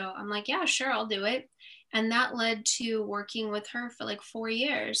 And so I'm like, yeah, sure, I'll do it. And that led to working with her for like 4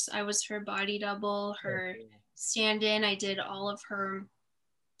 years. I was her body double, her stand in. I did all of her,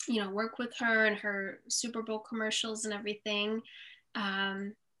 work with her and her Super Bowl commercials and everything. I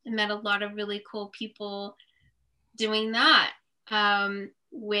met a lot of really cool people doing that,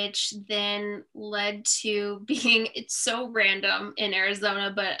 which then led to being, it's so random in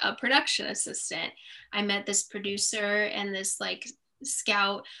Arizona, but a production assistant. I met this producer and this like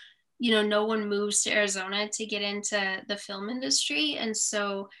scout. No one moves to Arizona to get into the film industry. And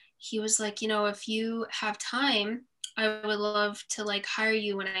so he was like, if you have time, I would love to like hire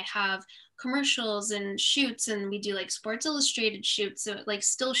you when I have commercials and shoots. And we do like Sports Illustrated shoots, so like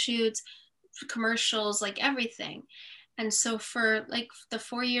still shoots, commercials, like everything. And so for like the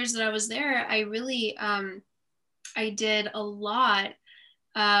 4 years that I was there, I really, I did a lot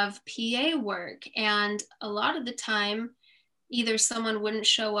of PA work. And a lot of the time, either someone wouldn't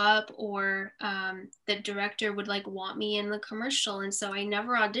show up, or the director would like want me in the commercial. And so I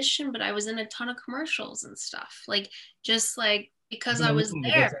never auditioned, but I was in a ton of commercials and stuff, like just like because I was Like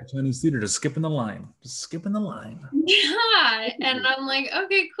there. that's that Chinese theater, just skipping the line, just skipping the line. Yeah. And I'm like,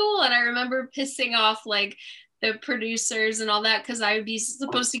 okay, cool. And I remember pissing off like the producers and all that, because I would be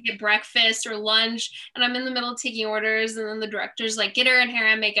supposed to get breakfast or lunch, and I'm in the middle of taking orders, and then the director's like, get her in hair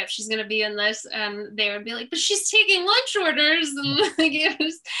and makeup, she's gonna be in this. And they would be like, but she's taking lunch orders. And like it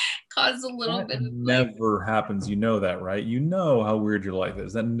was caused a little That bit of like, never happens. You know that, right? You know how weird your life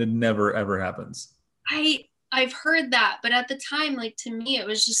is. That never ever happens. I've heard that, but at the time, like to me, it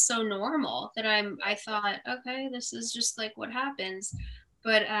was just so normal that I thought, okay, this is just like what happens.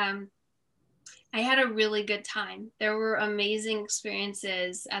 But I had a really good time. There were amazing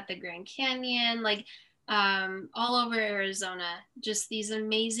experiences at the Grand Canyon, like all over Arizona, just these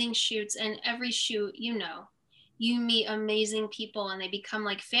amazing shoots. And every shoot, you meet amazing people and they become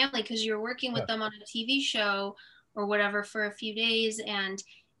like family, because you're working with Yeah. them on a TV show or whatever for a few days, and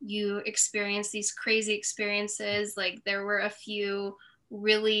you experience these crazy experiences. Like there were a few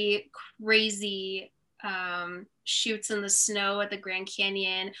really crazy shoots in the snow at the Grand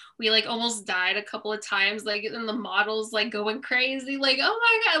Canyon. We like almost died a couple of times, like, and the models like going crazy, like, oh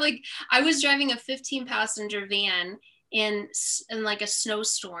my God. Like, I was driving a 15 passenger van in like a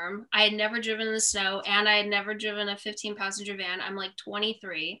snowstorm. I had never driven in the snow, and I had never driven a 15 passenger van. I'm like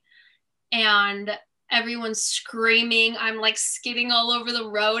 23, and everyone's screaming. I'm like skidding all over the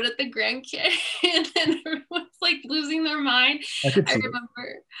road at the Grand Canyon, and everyone's like losing their mind.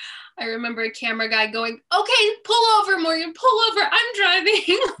 I remember a camera guy going, okay, pull over, Morgan, pull over, I'm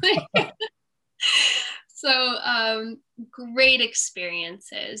driving. So great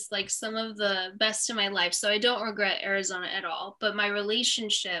experiences, like some of the best in my life. So I don't regret Arizona at all, but my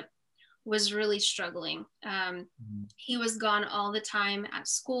relationship was really struggling. He was gone all the time at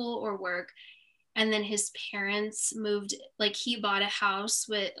school or work. And then his parents moved, like he bought a house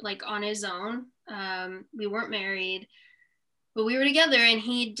with like on his own. We weren't married, but we were together, and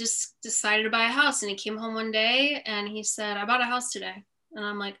he just decided to buy a house. And he came home one day and he said, I bought a house today. And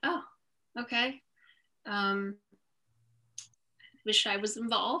I'm like, oh, okay. Wish I was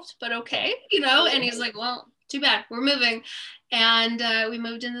involved, but okay, and he's like, well, too bad, we're moving. And we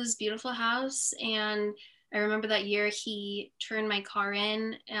moved into this beautiful house. And I remember that year he turned my car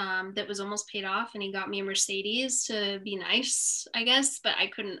in that was almost paid off, and he got me a Mercedes to be nice, I guess, but I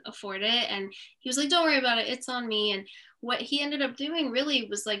couldn't afford it. And he was like, don't worry about it, it's on me. And what he ended up doing really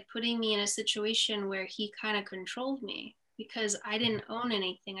was like putting me in a situation where he kind of controlled me, because I didn't own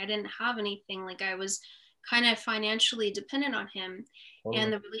anything, I didn't have anything, like I was kind of financially dependent on him.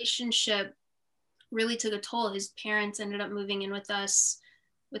 And the relationship really took a toll. His parents ended up moving in with us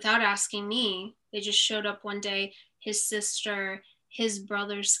without asking me. They just showed up one day, his sister, his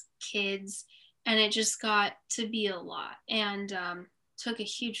brother's kids, and it just got to be a lot, and took a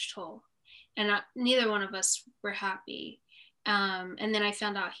huge toll. And neither one of us were happy. And then I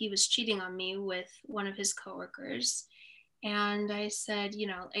found out he was cheating on me with one of his coworkers. And I said,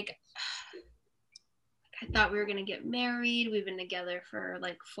 like, I thought we were going to get married. We've been together for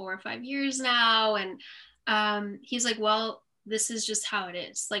like 4 or 5 years now. And he's like, well, this is just how it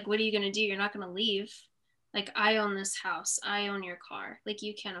is. Like, what are you going to do? You're not going to leave. Like, I own this house. I own your car. Like,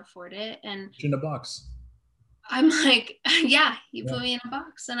 you can't afford it. And in a box. I'm like, yeah, you put me in a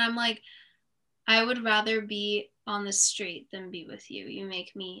box. And I'm like, I would rather be on the street than be with you. You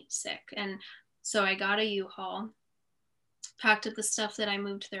make me sick. And so I got a U-Haul, packed up the stuff that I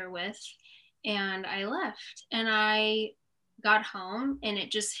moved there with, and I left. And I got home, and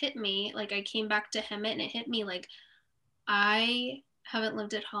it just hit me, like I came back to Hemet, and it hit me like, I haven't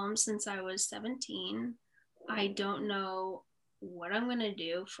lived at home since I was 17. I don't know what I'm going to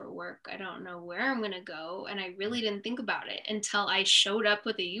do for work. I don't know where I'm going to go. And I really didn't think about it until I showed up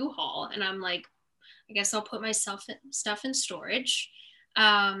with a U-Haul, and I'm like, I guess I'll put my stuff in storage.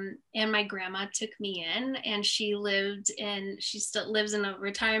 And my grandma took me in, and she still lives in a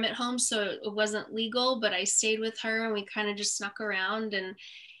retirement home, so it wasn't legal, but I stayed with her, and we kind of just snuck around. And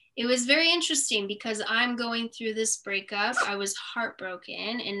it was very interesting because I'm going through this breakup. I was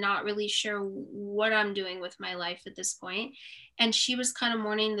heartbroken and not really sure what I'm doing with my life at this point. And she was kind of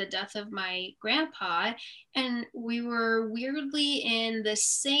mourning the death of my grandpa. And we were weirdly in the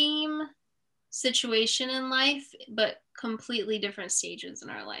same situation in life, but completely different stages in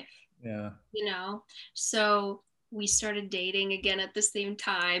our life. Yeah. So we started dating again at the same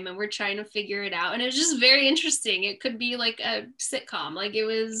time, and we're trying to figure it out. And it was just very interesting. It could be like a sitcom. Like it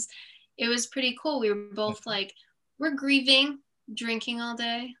was pretty cool. We were both like, we're grieving, drinking all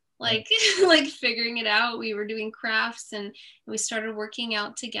day, like, like figuring it out. We were doing crafts, and we started working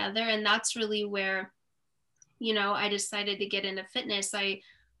out together. And that's really where, I decided to get into fitness. I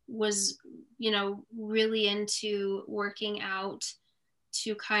was, really into working out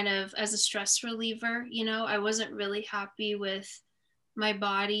to kind of as a stress reliever. I wasn't really happy with my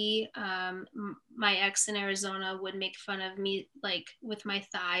body. My ex in Arizona would make fun of me, like with my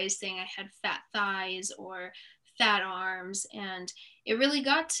thighs, saying I had fat thighs or fat arms. And it really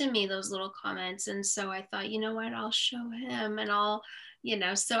got to me, those little comments. And so I thought, you know what, I'll show him,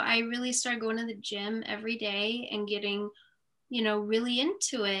 and so I really started going to the gym every day and getting really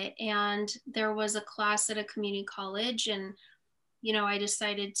into it. And there was a class at a community college, and I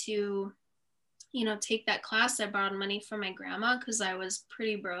decided to take that class. I borrowed money from my grandma because I was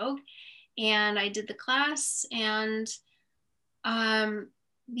pretty broke, and I did the class. And I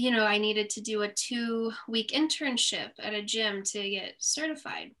needed to do a 2-week internship at a gym to get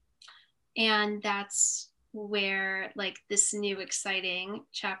certified. And that's where like this new exciting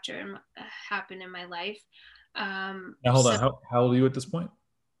chapter happened in my life. Now hold on. How old are you at this point?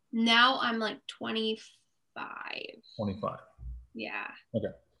 Now I'm like 25. 25. Yeah. Okay.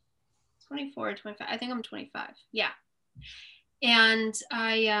 24 or 25. I think I'm 25. Yeah. And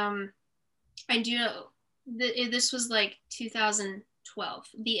I do know this was like 2012,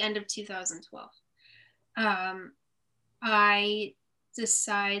 the end of 2012. Um, I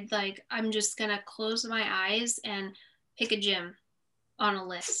decide like I'm just gonna close my eyes and pick a gym on a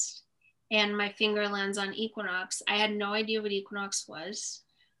list. And my finger lands on Equinox. I had no idea what Equinox was.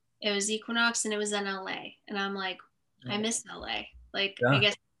 It was Equinox and it was in LA. And I'm like, I miss LA. Like, I Yeah.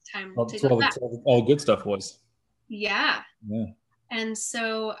 guess it's time to That's go back. all the good stuff was. Yeah. Yeah. And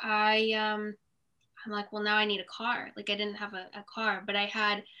so I'm like, well, now I need a car. Like I didn't have a car, but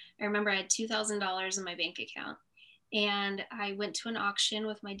I remember I had $2,000 in my bank account. And I went to an auction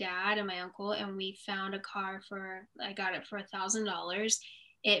with my dad and my uncle, and we found a car I got it for $1,000.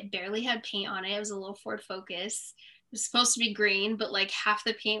 It barely had paint on it. It was a little Ford Focus. It was supposed to be green, but like half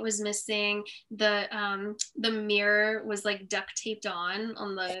the paint was missing. The mirror was like duct taped on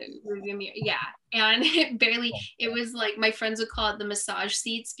the rearview mirror. Yeah. And it was like my friends would call it the massage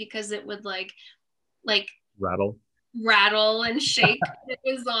seats because it would like Rattle. rattle and shake it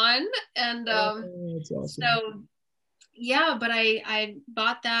was on. And That's awesome. so yeah, but I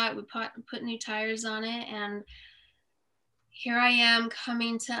bought that. We put new tires on it, and here I am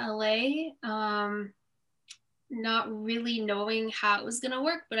coming to LA, not really knowing how it was gonna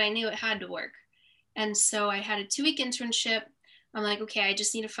work, but I knew it had to work. And so I had a 2-week internship. I'm like, okay, I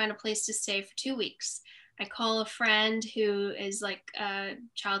just need to find a place to stay for 2 weeks. I call a friend who is like a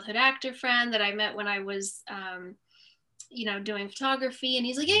childhood actor friend that I met when I was doing photography. And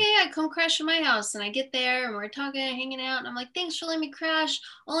he's like, yeah, come crash at my house. And I get there and we're talking, hanging out. And I'm like, thanks for letting me crash.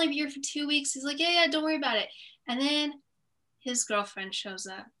 I'll only be here for 2 weeks. He's like, yeah, don't worry about it. And then his girlfriend shows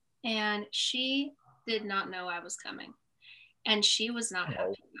up and she did not know I was coming. And she was not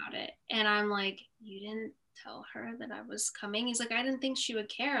happy about it. And I'm like, you didn't tell her that I was coming? He's like, I didn't think she would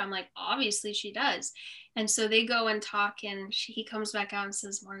care. I'm like, obviously she does. And so they go and talk, and he comes back out and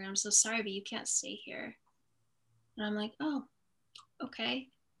says, Morgan, I'm so sorry, but you can't stay here. And I'm like, oh, okay.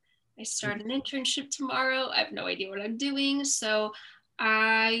 I start an internship tomorrow. I have no idea what I'm doing. So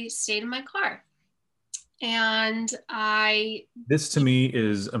I stayed in my car. And This to me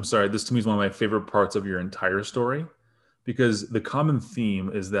is one of my favorite parts of your entire story, because the common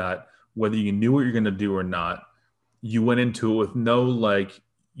theme is that whether you knew what you're going to do or not, you went into it with no, like,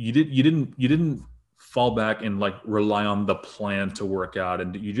 you didn't fall back and like rely on the plan to work out,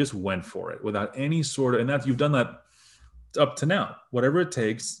 and you just went for it without any sort of, and that you've done that up to now. Whatever it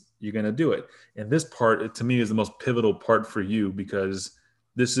takes, you're going to do it. And this part, to me, is the most pivotal part for you, because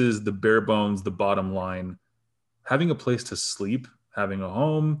this is the bare bones, the bottom line. Having a place to sleep, having a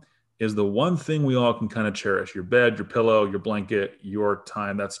home, is the one thing we all can kind of cherish. Your bed, your pillow, your blanket, your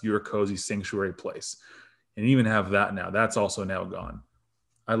time. That's your cozy sanctuary place. And even have that now. That's also now gone.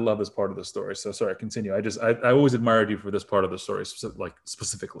 I love this part of the story. So sorry, continue. I always admired you for this part of the story,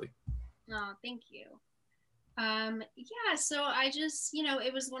 specifically. oh, thank you. Yeah, so I just,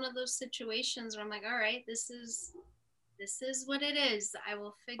 it was one of those situations where I'm like, all right, this is what it is. I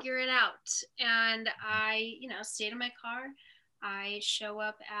will figure it out. And I, stayed in my car. I show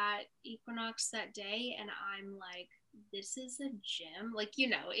up at Equinox that day and I'm like, this is a gym. Like,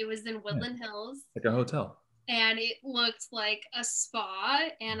 it was in Woodland Hills. Like a hotel. And it looked like a spa.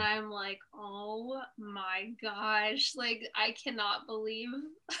 And I'm like, oh my gosh, like I cannot believe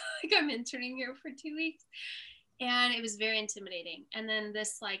like I'm interning here for 2 weeks. And it was very intimidating. And then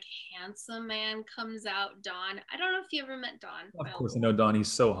this like handsome man comes out, Don. I don't know if you ever met Don. Of course, I know Don.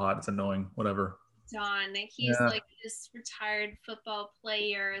 He's so hot. It's annoying. Whatever. Don. He's like this retired football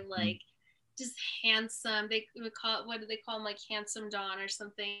player, like just handsome. They would call it, what do they call him? Like handsome Don or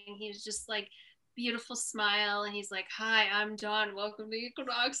something. He's just like beautiful smile, and he's like, hi, I'm Don, welcome to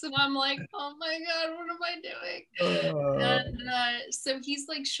Equinox. And I'm like, oh my god, what am I doing? And so he's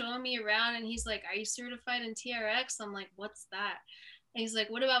like showing me around, and he's like, are you certified in TRX? I'm like, what's that? And he's like,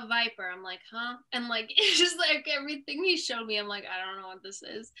 what about Viper? I'm like, huh? And like it's just like everything he showed me, I'm like, I don't know what this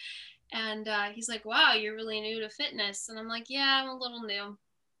is. And he's like, wow, you're really new to fitness. And I'm like, yeah, I'm a little new.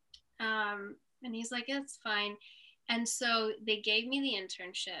 And he's like, it's fine. And so they gave me the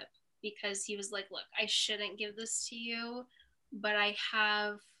internship because he was like, look, I shouldn't give this to you, but I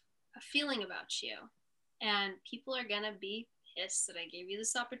have a feeling about you. And people are going to be pissed that I gave you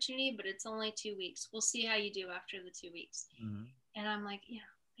this opportunity, but it's only 2 weeks. We'll see how you do after the 2 weeks. Mm-hmm. And I'm like, yeah,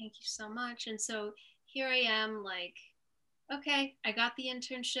 thank you so much. And so here I am, like, okay, I got the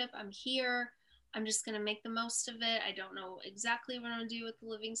internship. I'm here. I'm just going to make the most of it. I don't know exactly what I'm going to do with the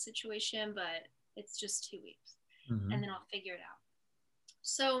living situation, but it's just 2 weeks. Mm-hmm. And then I'll figure it out.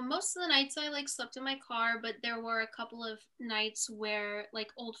 So most of the nights I like slept in my car, but there were a couple of nights where like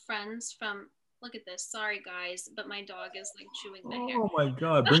old friends from, look at this, sorry guys, but my dog is like chewing my hair. Oh my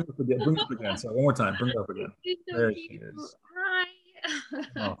God. Bring it up again. Bring it up again. Sorry, one more time. Bring it up again. She's so There she cute. is.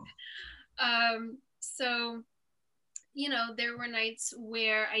 Hi. Oh, So there were nights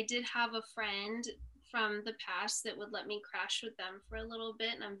where I did have a friend from the past that would let me crash with them for a little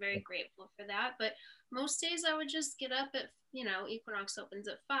bit, and I'm very grateful for that. But most days I would just get up at, Equinox opens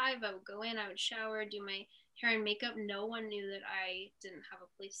at 5. I would go in, I would shower, do my hair and makeup. No one knew that I didn't have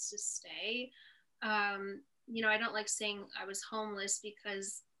a place to stay. I don't like saying I was homeless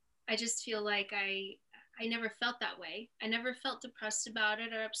because I just feel like I never felt that way. I never felt depressed about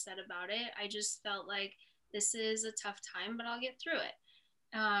it or upset about it. I just felt like this is a tough time, but I'll get through it.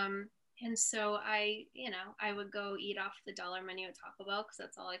 And so I would go eat off the dollar menu at Taco Bell because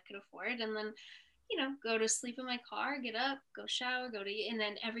that's all I could afford. And then, go to sleep in my car, get up, go shower, go to eat. And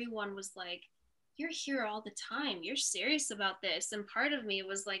then everyone was like, you're here all the time. You're serious about this. And part of me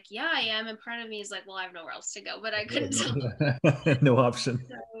was like, yeah, I am. And part of me is like, well, I have nowhere else to go, but I couldn't tell. no option.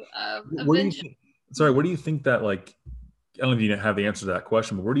 So What do you eventually, think? Sorry, what do you think that like? I don't know if you have the answer to that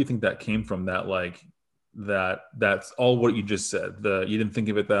question, but where do you think that came from? That like that's all what you just said. You didn't think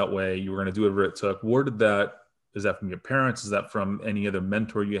of it that way. You were going to do whatever it took. Where did that? Is that from your parents? Is that from any other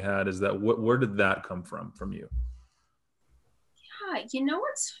mentor you had? Is that where did that come from you? yeah,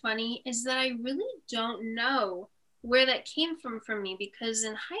 what's funny is that I really don't know where that came from for me because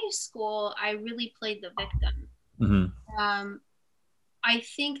in high school, I really played the victim. Mm-hmm. Um, I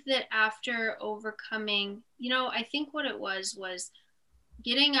think that after overcoming, I think what it was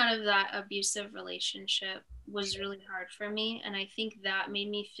getting out of that abusive relationship was really hard for me. And I think that made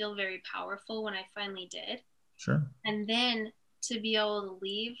me feel very powerful when I finally did. Sure. And then to be able to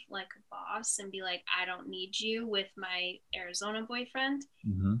leave like a boss and be like, I don't need you with my Arizona boyfriend,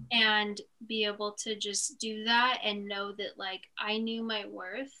 Mm-hmm. and be able to just do that and know that like I knew my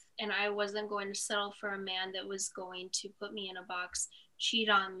worth and I wasn't going to settle for a man that was going to put me in a box, cheat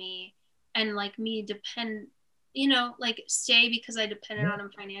on me, and like me depend, like stay because I depended Yeah. on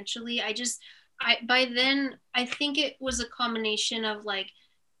him financially. I by then I think it was a combination of like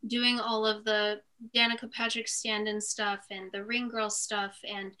doing all of the Danica Patrick stand-in stuff and the Ring Girl stuff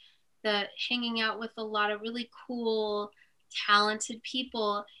and the hanging out with a lot of really cool, talented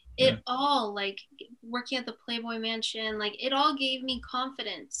people. Yeah. It all like working at the Playboy Mansion, like it all gave me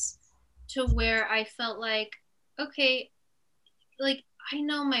confidence to where I felt like, okay, like I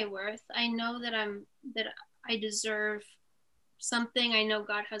know my worth. I know that I deserve something. I know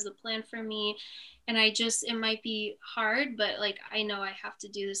God has a plan for me, and it might be hard, but like I know I have to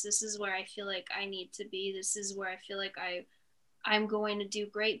do this. This is where I feel like I need to be. This is where I feel like I'm going to do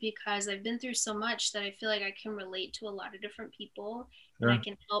great because I've been through so much that I feel like I can relate to a lot of different people and I Sure.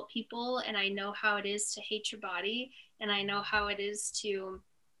 can help people, and I know how it is to hate your body, and I know how it is to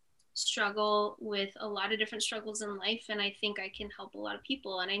struggle with a lot of different struggles in life, and I think I can help a lot of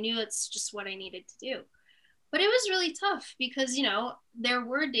people, and I knew it's just what I needed to do. But it was really tough because there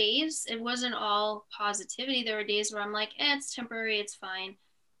were days, it wasn't all positivity. There were days where I'm like, it's temporary, it's fine.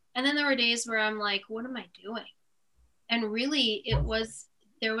 And then there were days where I'm like, what am I doing? And really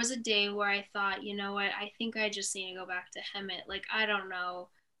there was a day where I thought, you know what, I think I just need to go back to Hemet. Like I don't know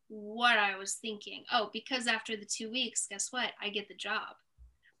what I was thinking. Oh, because after the 2 weeks, guess what, I get the job.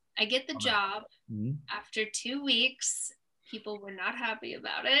 I get the job Mm-hmm. after 2 weeks. People were not happy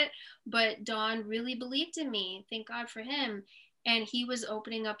about it, but Don really believed in me. Thank God for him. And he was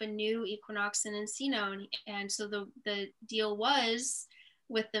opening up a new Equinox in Encino. And so the deal was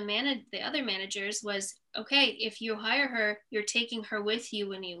with the other managers was, okay, if you hire her, you're taking her with you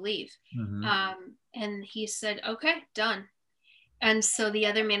when you leave. Mm-hmm. And he said, okay, done. And so the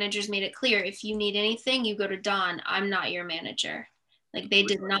other managers made it clear, if you need anything, you go to Don. I'm not your manager. Like they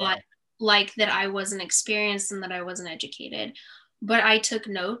did not like that I wasn't experienced and that I wasn't educated. But I took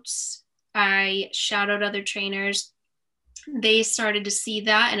notes. I shadowed other trainers. They started to see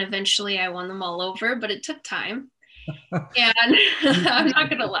that, and eventually I won them all over, but it took time. And I'm not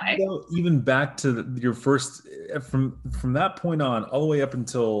going to lie. Even back to your first, from that point on, all the way up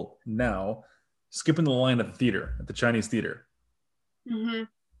until now, skipping the line at the theater, at the Chinese theater. Mm-hmm.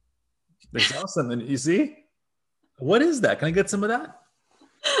 There's awesome. And you see, what is that? Can I get some of that?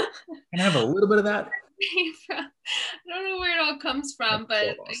 Can I have a little bit of that? I don't know where it all comes from,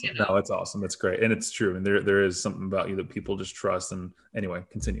 but So awesome. No, it's awesome. It's great. And it's true. And there is something about you that people just trust. And anyway,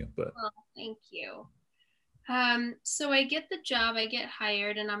 continue. But well, thank you. So I get the job, I get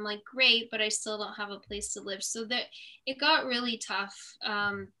hired, and I'm like, great, but I still don't have a place to live. So that it got really tough.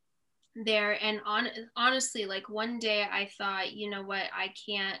 there. And honestly, like one day I thought, you know what, I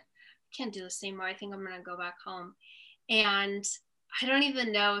can't do this anymore. I think I'm gonna go back home. And I don't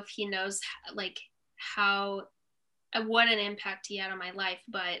even know if he knows like how what an impact he had on my life,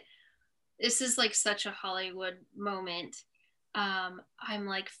 but this is like such a Hollywood moment. I'm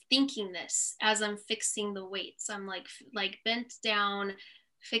like thinking this as I'm fixing the weights. I'm like bent down,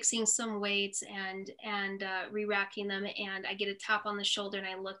 fixing some weights and re-racking them, and I get a tap on the shoulder and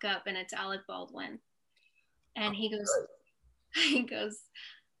I look up and it's Alec Baldwin, and he goes, he goes,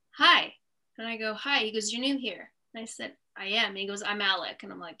 "Hi," and I go, "Hi." He goes, "You're new here," and I said, "I am." And he goes, "I'm Alec,"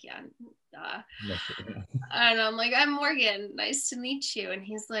 and I'm like, "Yeah." And I'm like, "I'm Morgan. Nice to meet you." And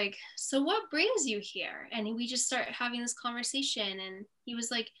he's like, "So what brings you here?" And we just start having this conversation. And he was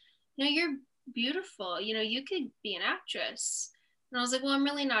like, "You know, you're beautiful. You know, you could be an actress." And I was like, "Well, I'm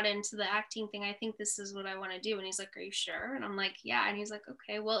really not into the acting thing. I think this is what I want to do." And he's like, "Are you sure?" And I'm like, "Yeah." And he's like,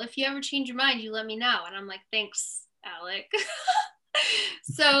 "Okay, well, if you ever change your mind, you let me know." And I'm like, "Thanks, Alec."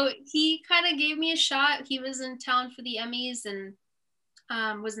 So he kind of gave me a shot. He was in town for the Emmys and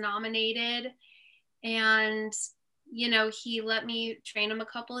was nominated. And, you know, he let me train him a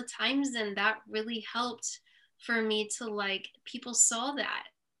couple of times. And that really helped for me to like, people saw that.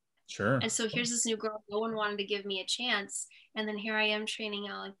 Sure. And so here's this new girl. No one wanted to give me a chance. And then here I am training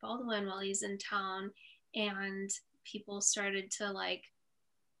Alec Baldwin while he's in town. And people started to like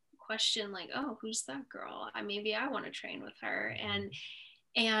question, like, "Oh, who's that girl? Maybe I want to train with her."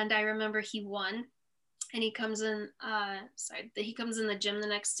 And I remember he won, and he comes in he comes in the gym the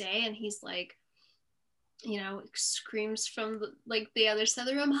next day, and he's like, you know, screams from the other side of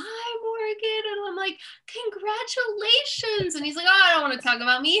the room, "Hi, Morgan." And I'm like, "Congratulations." And he's like, "Oh, I don't want to talk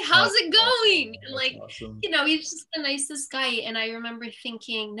about me. How's it going?" And like, awesome. you know, he's just the nicest guy. And I remember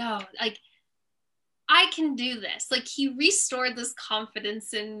thinking, no, like, I can do this. Like, he restored this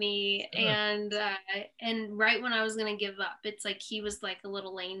confidence in me. Sure. And right when I was gonna give up, it's like he was like a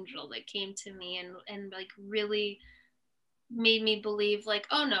little angel that came to me and like really made me believe, like,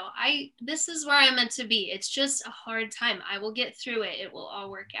 oh no, this is where I'm meant to be. It's just a hard time. I will get through it. It will all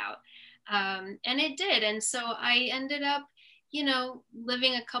work out. And it did. And so I ended up, you know,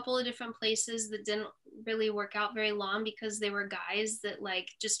 living a couple of different places that didn't really work out very long because they were guys that like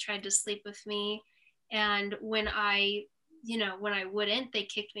just tried to sleep with me. And when I, you know, when I wouldn't, they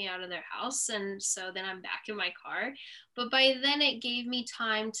kicked me out of their house. And so then I'm back in my car. But by then it gave me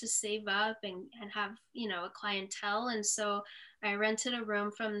time to save up and have, you know, a clientele. And so I rented a room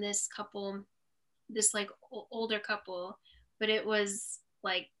from this couple, this like older couple, but it was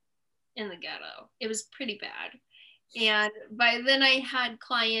like in the ghetto. It was pretty bad. And by then I had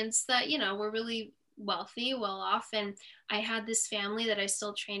clients that, you know, were really wealthy, well off. And I had this family that I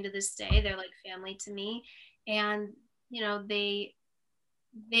still train to this day. They're like family to me. And, you know, they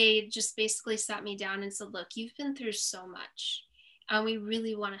just basically sat me down and said, "Look, you've been through so much and we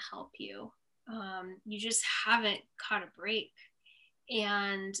really want to help you. You just haven't caught a break.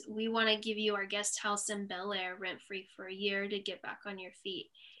 And we want to give you our guest house in Bel Air rent free for a year to get back on your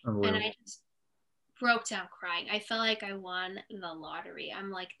feet." And I just broke down crying. I felt like I won the lottery.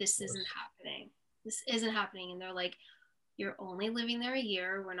 I'm like, this isn't happening. This isn't happening. And they're like, "You're only living there a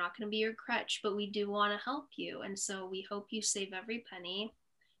year. We're not going to be your crutch, but we do want to help you. And so we hope you save every penny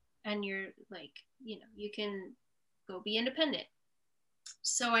and you're like, you know, you can go be independent."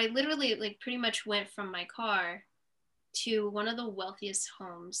 So I literally like pretty much went from my car to one of the wealthiest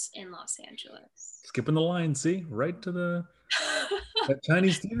homes in Los Angeles. Skipping the line, see? Right to the that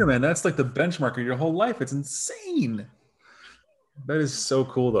Chinese theater, man. That's like the benchmark of your whole life. It's insane. That is so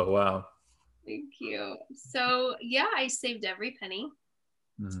cool though. Wow. Thank you. So yeah, I saved every penny.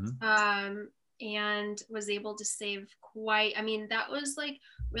 Mm-hmm. And was able to save quite, I mean, that was like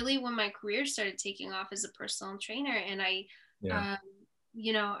really when my career started taking off as a personal trainer. And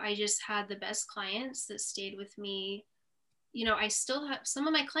you know, I just had the best clients that stayed with me. You know, I still have some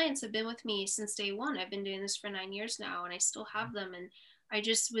of my clients have been with me since day one. I've been doing this for 9 years now and I still have them. And I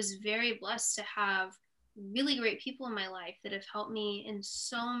just was very blessed to have really great people in my life that have helped me in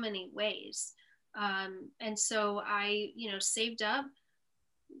so many ways. And so I, you know, saved up,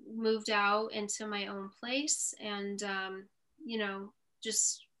 moved out into my own place, and you know,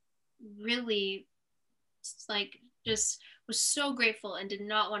 just really like just was so grateful and did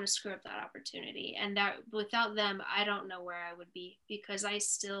not want to screw up that opportunity. And that without them, I don't know where I would be, because I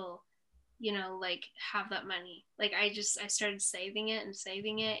still, you know, like have that money. Like I started saving it and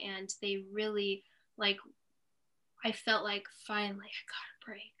saving it, and they really like, I felt like finally I got a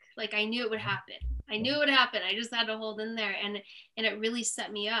break. Like I knew it would happen. I knew it would happen. I just had to hold in there, and it really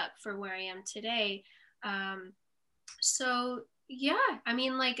set me up for where I am today. So Yeah, I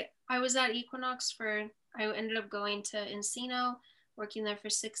mean, like I was at Equinox I ended up going to Encino, working there for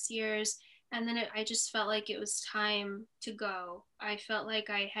 6 years. And then I just felt like it was time to go. I felt like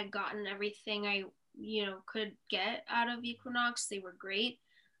I had gotten everything I, could get out of Equinox. They were great.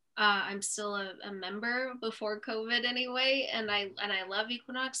 I'm still a member before COVID anyway, and I love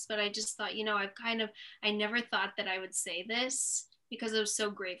Equinox, but I just thought, I never thought that I would say this because I was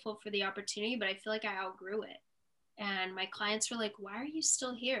so grateful for the opportunity, but I feel like I outgrew it. And my clients were like, why are you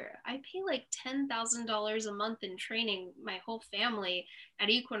still here? I pay like $10,000 a month in training my whole family at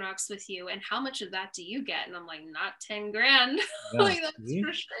Equinox with you. And how much of that do you get? And I'm like, not 10 grand. Yeah. Like, that's See?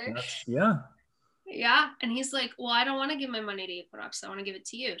 for sure. Yeah. Yeah. And he's like, well, I don't want to give my money to Equinox. I want to give it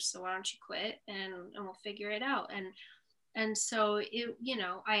to you. So why don't you quit and we'll figure it out. And so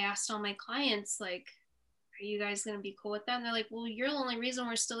I asked all my clients, like, are you guys going to be cool with that? And they're like, well, you're the only reason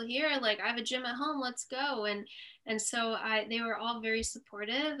we're still here. Like, I have a gym at home, let's go. And so they were all very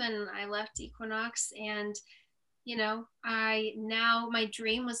supportive, and I left Equinox. And my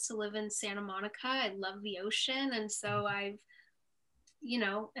dream was to live in Santa Monica. I love the ocean, and so I've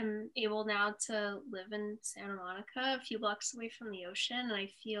am able now to live in Santa Monica, a few blocks away from the ocean, and I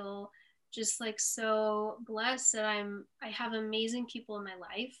feel just like so blessed that I have amazing people in my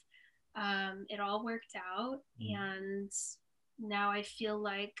life. It all worked out, and now I feel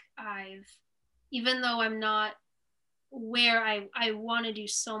like even though I'm not where I want to do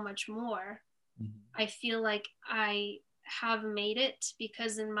so much more, I feel like I have made it,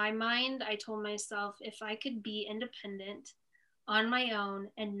 because in my mind, I told myself if I could be independent on my own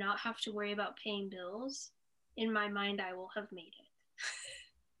and not have to worry about paying bills, in my mind, I will have made it.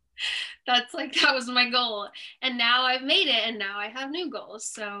 That was my goal. And now I've made it, and now I have new goals.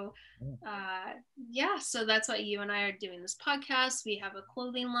 So, so that's what you and I are doing this podcast. We have a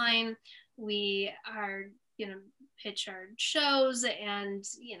clothing line. We are going to pitch our shows, and,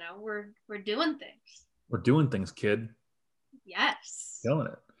 we're doing things. We're doing things, kid. Yes. Killing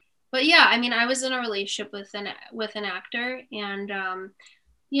it. But yeah, I mean, I was in a relationship with an actor, and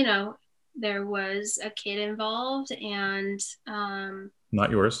there was a kid involved, and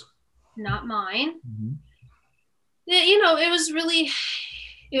not yours, not mine. Mm-hmm. It was a really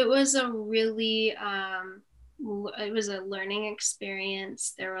it was a learning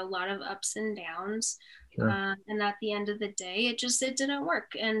experience. There were a lot of ups and downs. Sure. And at the end of the day, it didn't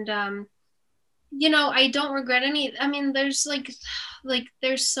work. And I don't regret any. I mean, there's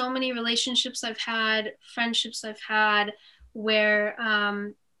there's so many relationships I've had, friendships I've had, where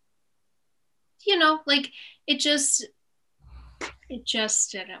it just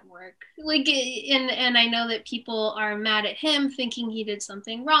didn't work. And I know that people are mad at him, thinking he did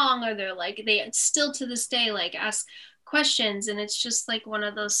something wrong, or they still to this day ask questions, and it's just like one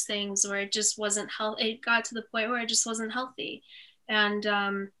of those things where it just wasn't healthy. It got to the point where it just wasn't healthy. And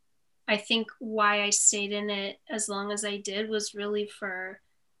I think why I stayed in it as long as I did was really for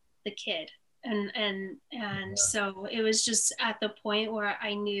the kid. And so it was just at the point where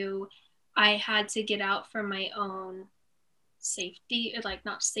I knew I had to get out for my own safety,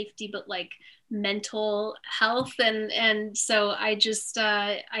 not safety, but mental health. And so I just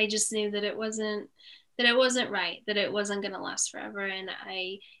knew that it wasn't right, that it wasn't going to last forever. And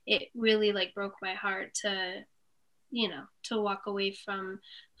it really broke my heart to walk away from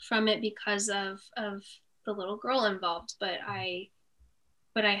it because of the little girl involved. But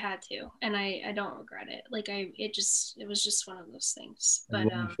I had to, and I don't regret it. It was just one of those things. But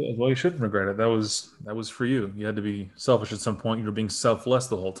well, you shouldn't regret it. That was for you. You had to be selfish at some point. You were being selfless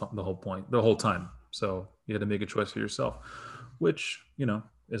the whole time. So you had to make a choice for yourself, which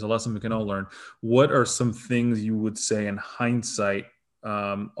is a lesson we can all learn. What are some things you would say in hindsight,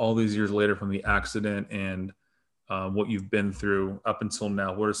 all these years later from the accident and what you've been through up until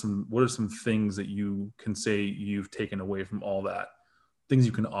now? What are some things that you can say you've taken away from all that? Things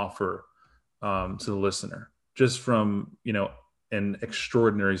you can offer to the listener, just from an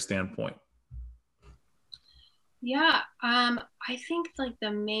extraordinary standpoint? Yeah, I think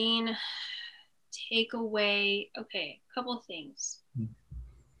the main takeaway. Okay, a couple of things. Mm-hmm.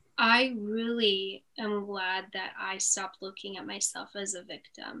 I really am glad that I stopped looking at myself as a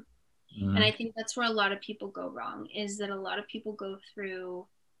victim. Mm-hmm. And I think that's where a lot of people go wrong, is that a lot of people go through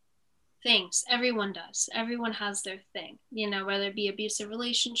things. Everyone does. Everyone has their thing, whether it be abusive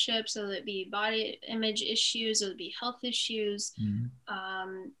relationships, whether it be body image issues, whether it be health issues. Mm-hmm.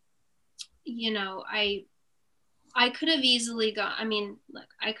 I could have easily gone,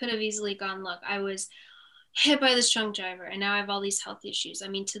 look, I was hit by this drunk driver, and now I have all these health issues. I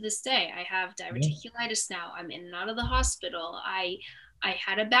mean, to this day, I have diverticulitis now. I'm in and out of the hospital. I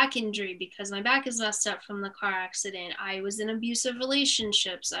had a back injury because my back is messed up from the car accident. I was in abusive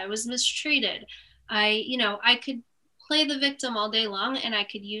relationships. I was mistreated. I could play the victim all day long, and I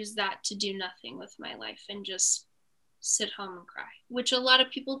could use that to do nothing with my life and just sit home and cry, which a lot of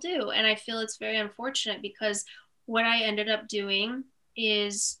people do. And I feel it's very unfortunate, because what I ended up doing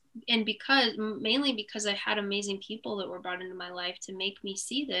is, and because mainly because I had amazing people that were brought into my life to make me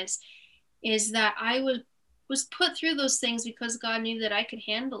see this, is that I was put through those things because God knew that I could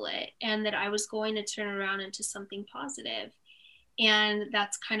handle it and that I was going to turn around into something positive. And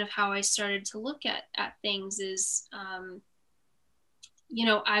that's kind of how I started to look at things is,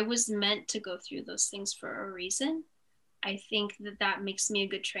 I was meant to go through those things for a reason. I think that makes me a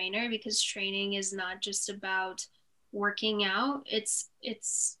good trainer, because training is not just about working out.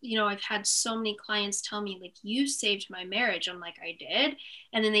 I've had so many clients tell me, like, you saved my marriage. I'm like, I did.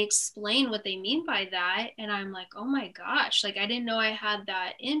 And then they explain what they mean by that. And I'm like, oh my gosh, like, I didn't know I had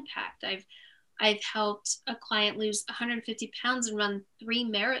that impact. I've helped a client lose 150 pounds and run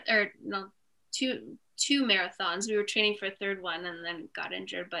two marathons. We were training for a third one and then got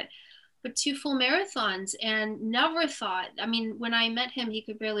injured, but two full marathons, and never thought, I mean, when I met him, he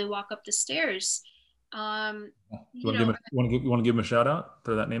could barely walk up the stairs. You want to give him a shout out?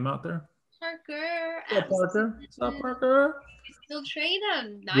 Throw that name out there. Parker. What's up, Parker? What's up, Parker? I still train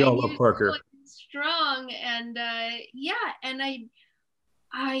him. We all 9 love years Parker. old, strong. And and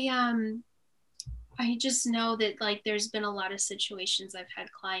I just know that, like, there's been a lot of situations. I've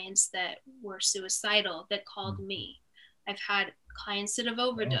had clients that were suicidal that called me. I've had clients that have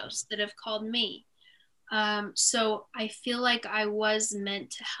overdosed that have called me. So I feel like I was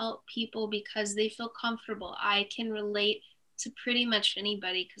meant to help people because they feel comfortable. I can relate to pretty much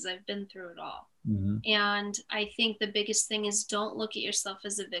anybody because I've been through it all. Mm-hmm. And I think the biggest thing is, don't look at yourself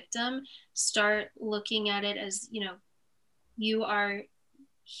as a victim. Start looking at it as, you are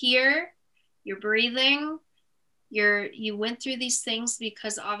here, you're breathing, you went through these things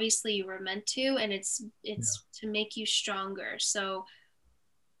because obviously you were meant to, and it's to make you stronger. So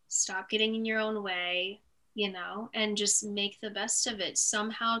stop getting in your own way, and just make the best of it.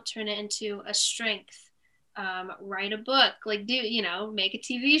 Somehow turn it into a strength. Write a book, like make a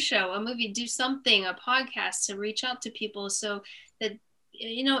TV show, a movie, do something, a podcast to reach out to people, so that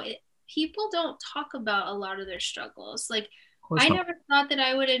people don't talk about a lot of their struggles. Like, I never thought that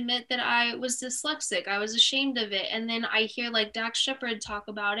I would admit that I was dyslexic. I was ashamed of it. And then I hear like Dax Shepard talk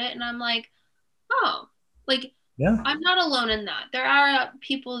about it, and I'm like, oh, like, yeah, I'm not alone in that. There are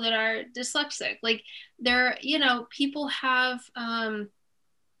people that are dyslexic. Like, people have a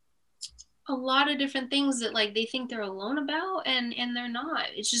lot of different things that, like, they think they're alone about, and they're not.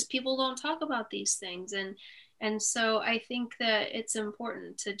 It's just people don't talk about these things. And so I think that it's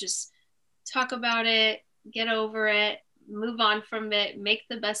important to just talk about it, get over it, move on from it, make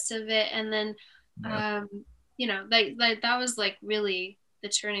the best of it. And then that was like really the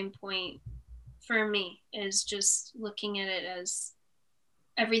turning point for me, is just looking at it as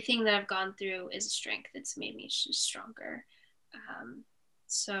everything that I've gone through is a strength. It's made me stronger.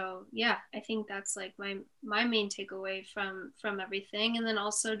 So yeah, I think that's like my main takeaway from everything. And then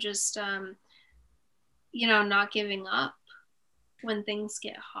also just not giving up when things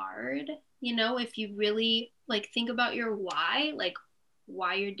get hard. If you really, like, think about your why, like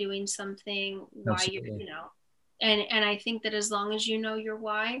why you're doing something, why Absolutely. and I think that as long as you know your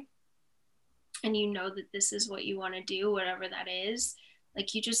why, and you know that this is what you want to do, whatever that is,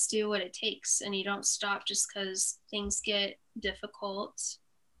 like, you just do what it takes, and you don't stop just because things get difficult.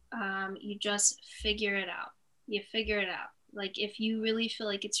 You just figure it out. You figure it out. Like, if you really feel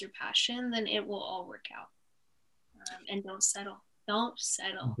like it's your passion, then it will all work out. And don't settle. Don't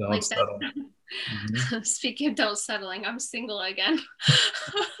settle. Don't settle. Mm-hmm. Speaking of don't settling, I'm single again.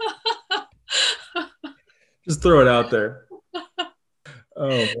 Just throw it out there.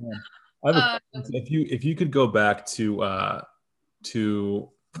 Oh man. If you could go back to I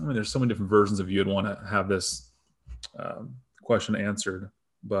mean, there's so many different versions of you would want to have this question answered.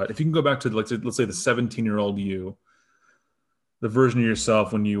 But if you can go back to, let's say the 17-year-old you, the version of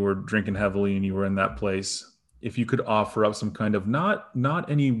yourself when you were drinking heavily and you were in that place, if you could offer up some kind of not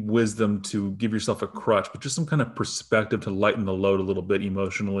any wisdom to give yourself a crutch, but just some kind of perspective to lighten the load a little bit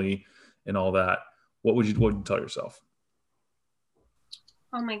emotionally and all that, what would you tell yourself?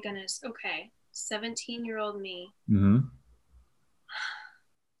 Oh my goodness. Okay. 17-year-old me. Mm-hmm.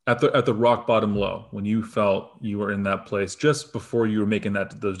 At the rock bottom low, when you felt you were in that place just before you were making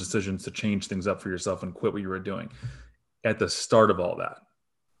those decisions to change things up for yourself and quit what you were doing, at the start of all that.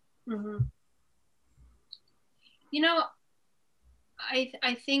 Mm-hmm.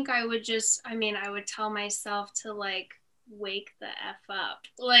 I think I would tell myself to, like, wake the F up.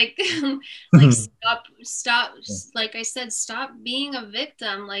 Like, like stop. Like I said, stop being a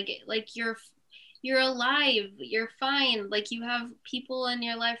victim. Like you're alive, you're fine. Like you have people in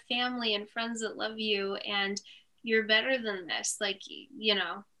your life, family and friends that love you, and you're better than this. Like, you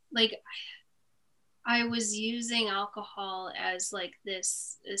know, like I was using alcohol as like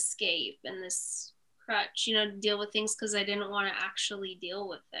this escape and this crutch, you know, to deal with things because I didn't want to actually deal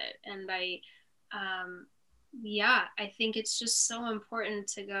with it. And yeah, I think it's just so important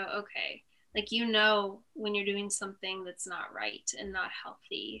to go, okay, like, you know, when you're doing something that's not right and not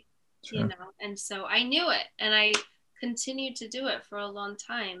healthy, Sure. you know, and so I knew it and I continued to do it for a long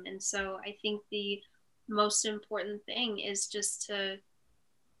time. And so I think the most important thing is just to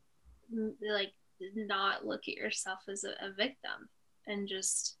like not look at yourself as a victim and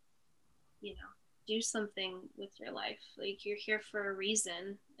just, you know, do something with your life. Like you're here for a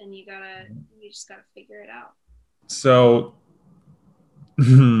reason and you just gotta figure it out. So,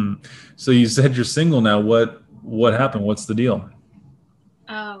 so you said you're single now. What happened? What's the deal?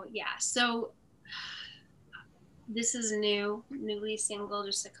 Oh yeah. So this is newly single,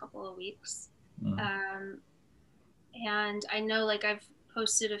 just a couple of weeks. Um, and I know like I've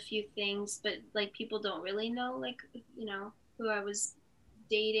posted a few things, but like people don't really know like, you know, who I was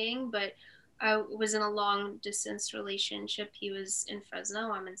dating, but I was in a long distance relationship. He was in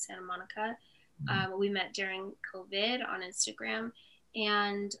Fresno, I'm in Santa Monica. We met during COVID on Instagram,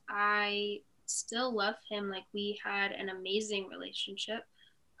 and I still love him. Like we had an amazing relationship.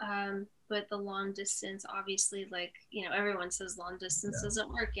 But the long distance, obviously, like, you know, everyone says long distance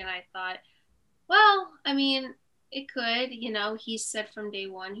doesn't work. And I thought, well, I mean, it could, you know, he said from day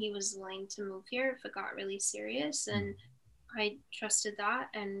one he was willing to move here if it got really serious. And I trusted that.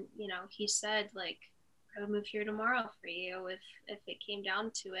 And, you know, he said, like, I would move here tomorrow for you if it came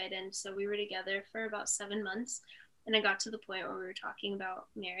down to it. And so we were together for about 7 months. And I got to the point where we were talking about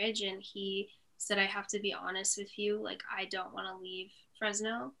marriage. And he said, I have to be honest with you. Like, I don't want to leave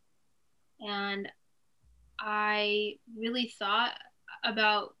Fresno. And I really thought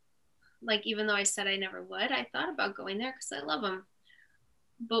about, like, even though I said I never would, I thought about going there because I love him.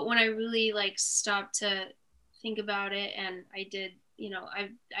 But when I really like stopped to think about it, and I did, you know,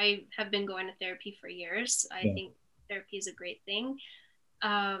 I have been going to therapy for years. I think therapy is a great thing.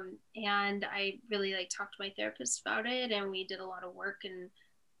 And I really like talked to my therapist about it, and we did a lot of work and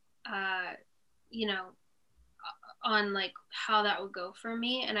you know, on like how that would go for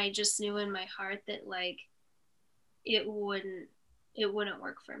me. And I just knew in my heart that like it wouldn't it wouldn't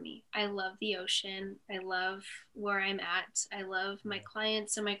work for me. I love the ocean. I love where I'm at. I love my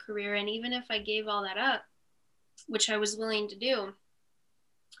clients and my career. And even if I gave all that up, which I was willing to do,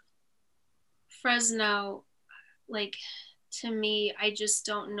 Fresno, like, to me, I just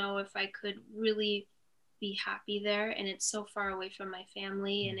don't know if I could really be happy there. And it's so far away from my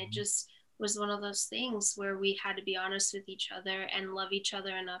family. And it just was one of those things where we had to be honest with each other and love each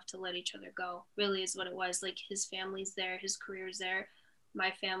other enough to let each other go, really is what it was. Like his family's there, his career's there,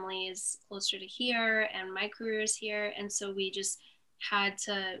 my family is closer to here, and my career is here. And so we just had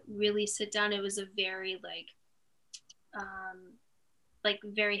to really sit down. It was a very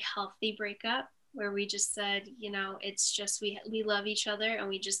very healthy breakup where we just said, you know, it's just we love each other, and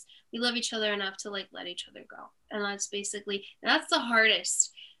we love each other enough to like let each other go. And that's the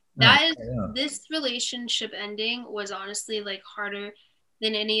hardest. This relationship ending was honestly like harder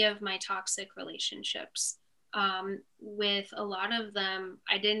than any of my toxic relationships. With a lot of them,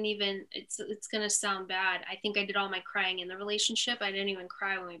 I didn't even, it's gonna sound bad, I think I did all my crying in the relationship. I didn't even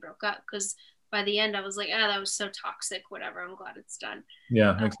cry when we broke up because by the end I was like, that was so toxic, whatever, I'm glad it's done.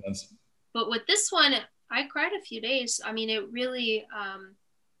 Yeah, makes sense. But with this one, I cried a few days. I mean, it really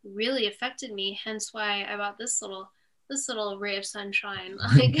really affected me, hence why I bought this little ray of sunshine.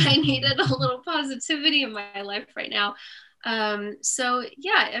 Like I needed a little positivity in my life right now. So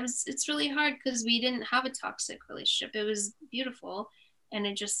yeah, it's really hard because we didn't have a toxic relationship. It was beautiful, and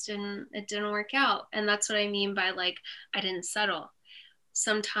it didn't work out. And that's what I mean by like I didn't settle.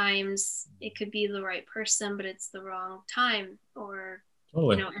 Sometimes it could be the right person, but it's the wrong time, or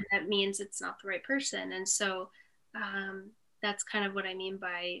Totally. you know, and that means it's not the right person. And so that's kind of what I mean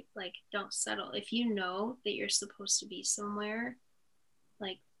by like don't settle. If you know that you're supposed to be somewhere,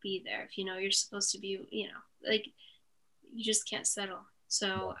 like be there. If you know you're supposed to be, you know, like you just can't settle.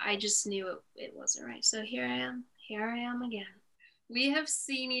 So I just knew it wasn't right. So here I am again. We have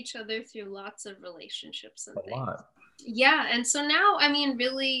seen each other through lots of relationships and things. Lot. Yeah. And so now, I mean,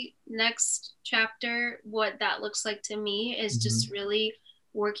 really next chapter, what that looks like to me is just really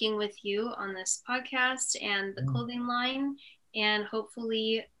working with you on this podcast and the clothing line. And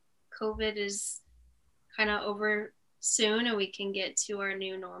hopefully COVID is kind of over soon and we can get to our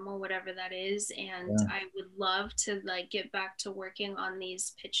new normal, whatever that is. And Yeah. I would love to like get back to working on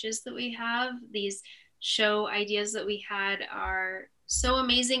these pitches that we have. These show ideas that we had are so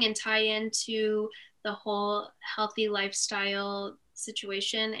amazing and tie into the whole healthy lifestyle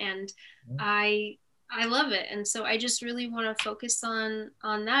situation. And I love it. And so I just really want to focus on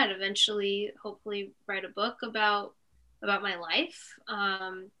that eventually, hopefully write a book about my life,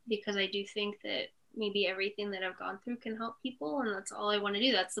 because I do think that maybe everything that I've gone through can help people, and that's all I want to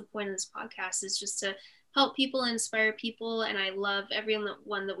do. That's the point of this podcast, is just to help people, inspire people. And I love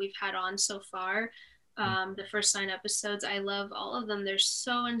everyone that we've had on so far. The first 9 episodes, I love all of them. They're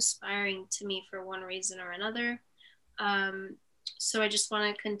so inspiring to me for one reason or another. So I just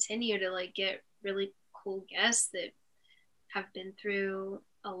want to continue to like get really cool guests that have been through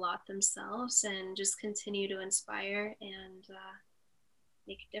a lot themselves and just continue to inspire and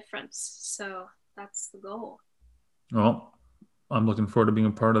make a difference. So that's the goal. Well, I'm looking forward to being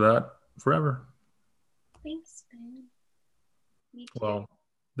a part of that forever. Thanks, Ben. Me too. Well,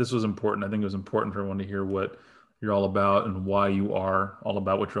 this was important. I think it was important for everyone to hear what you're all about and why you are all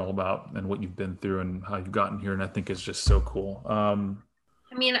about what you're all about and what you've been through and how you've gotten here. And I think it's just so cool.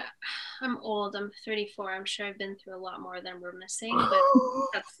 I mean, I'm old. I'm 34. I'm sure I've been through a lot more than we're missing, but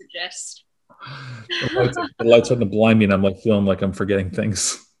that's the gist. The light's starting to blind me and I'm like feeling like I'm forgetting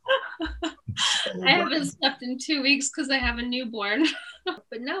things. I haven't slept in 2 weeks because I have a newborn.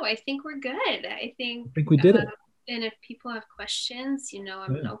 But no, I think we're good. I think we did it. And if people have questions,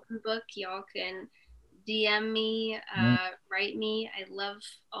 I'm an open book. Y'all can DM me, write me. I love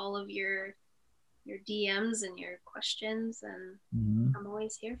all of your DMs and your questions, and I'm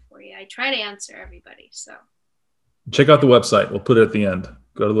always here for you. I try to answer everybody. So check out the website. We'll put it at the end.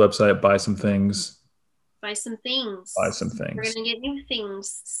 Go to the website, buy some things. Buy some things. We're gonna get new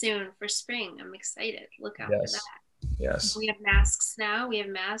things soon for spring. I'm excited. Look out for that. Yes. We have masks now. We have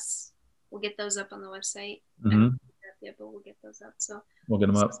masks. We'll get those up on the website. Yeah, but we'll get those up. So we'll get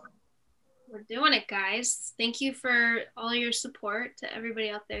them up. We're doing it, guys. Thank you for all your support. To everybody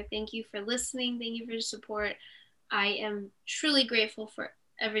out there, thank you for listening. Thank you for your support. I am truly grateful for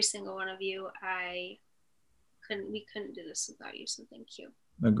every single one of you. We couldn't do this without you, so thank you.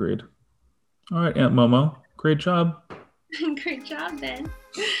 Agreed. All right, Aunt Momo. Great job. Great job, Ben.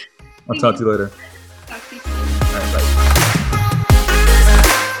 I'll talk to you later. Talk to you soon. All right, bye.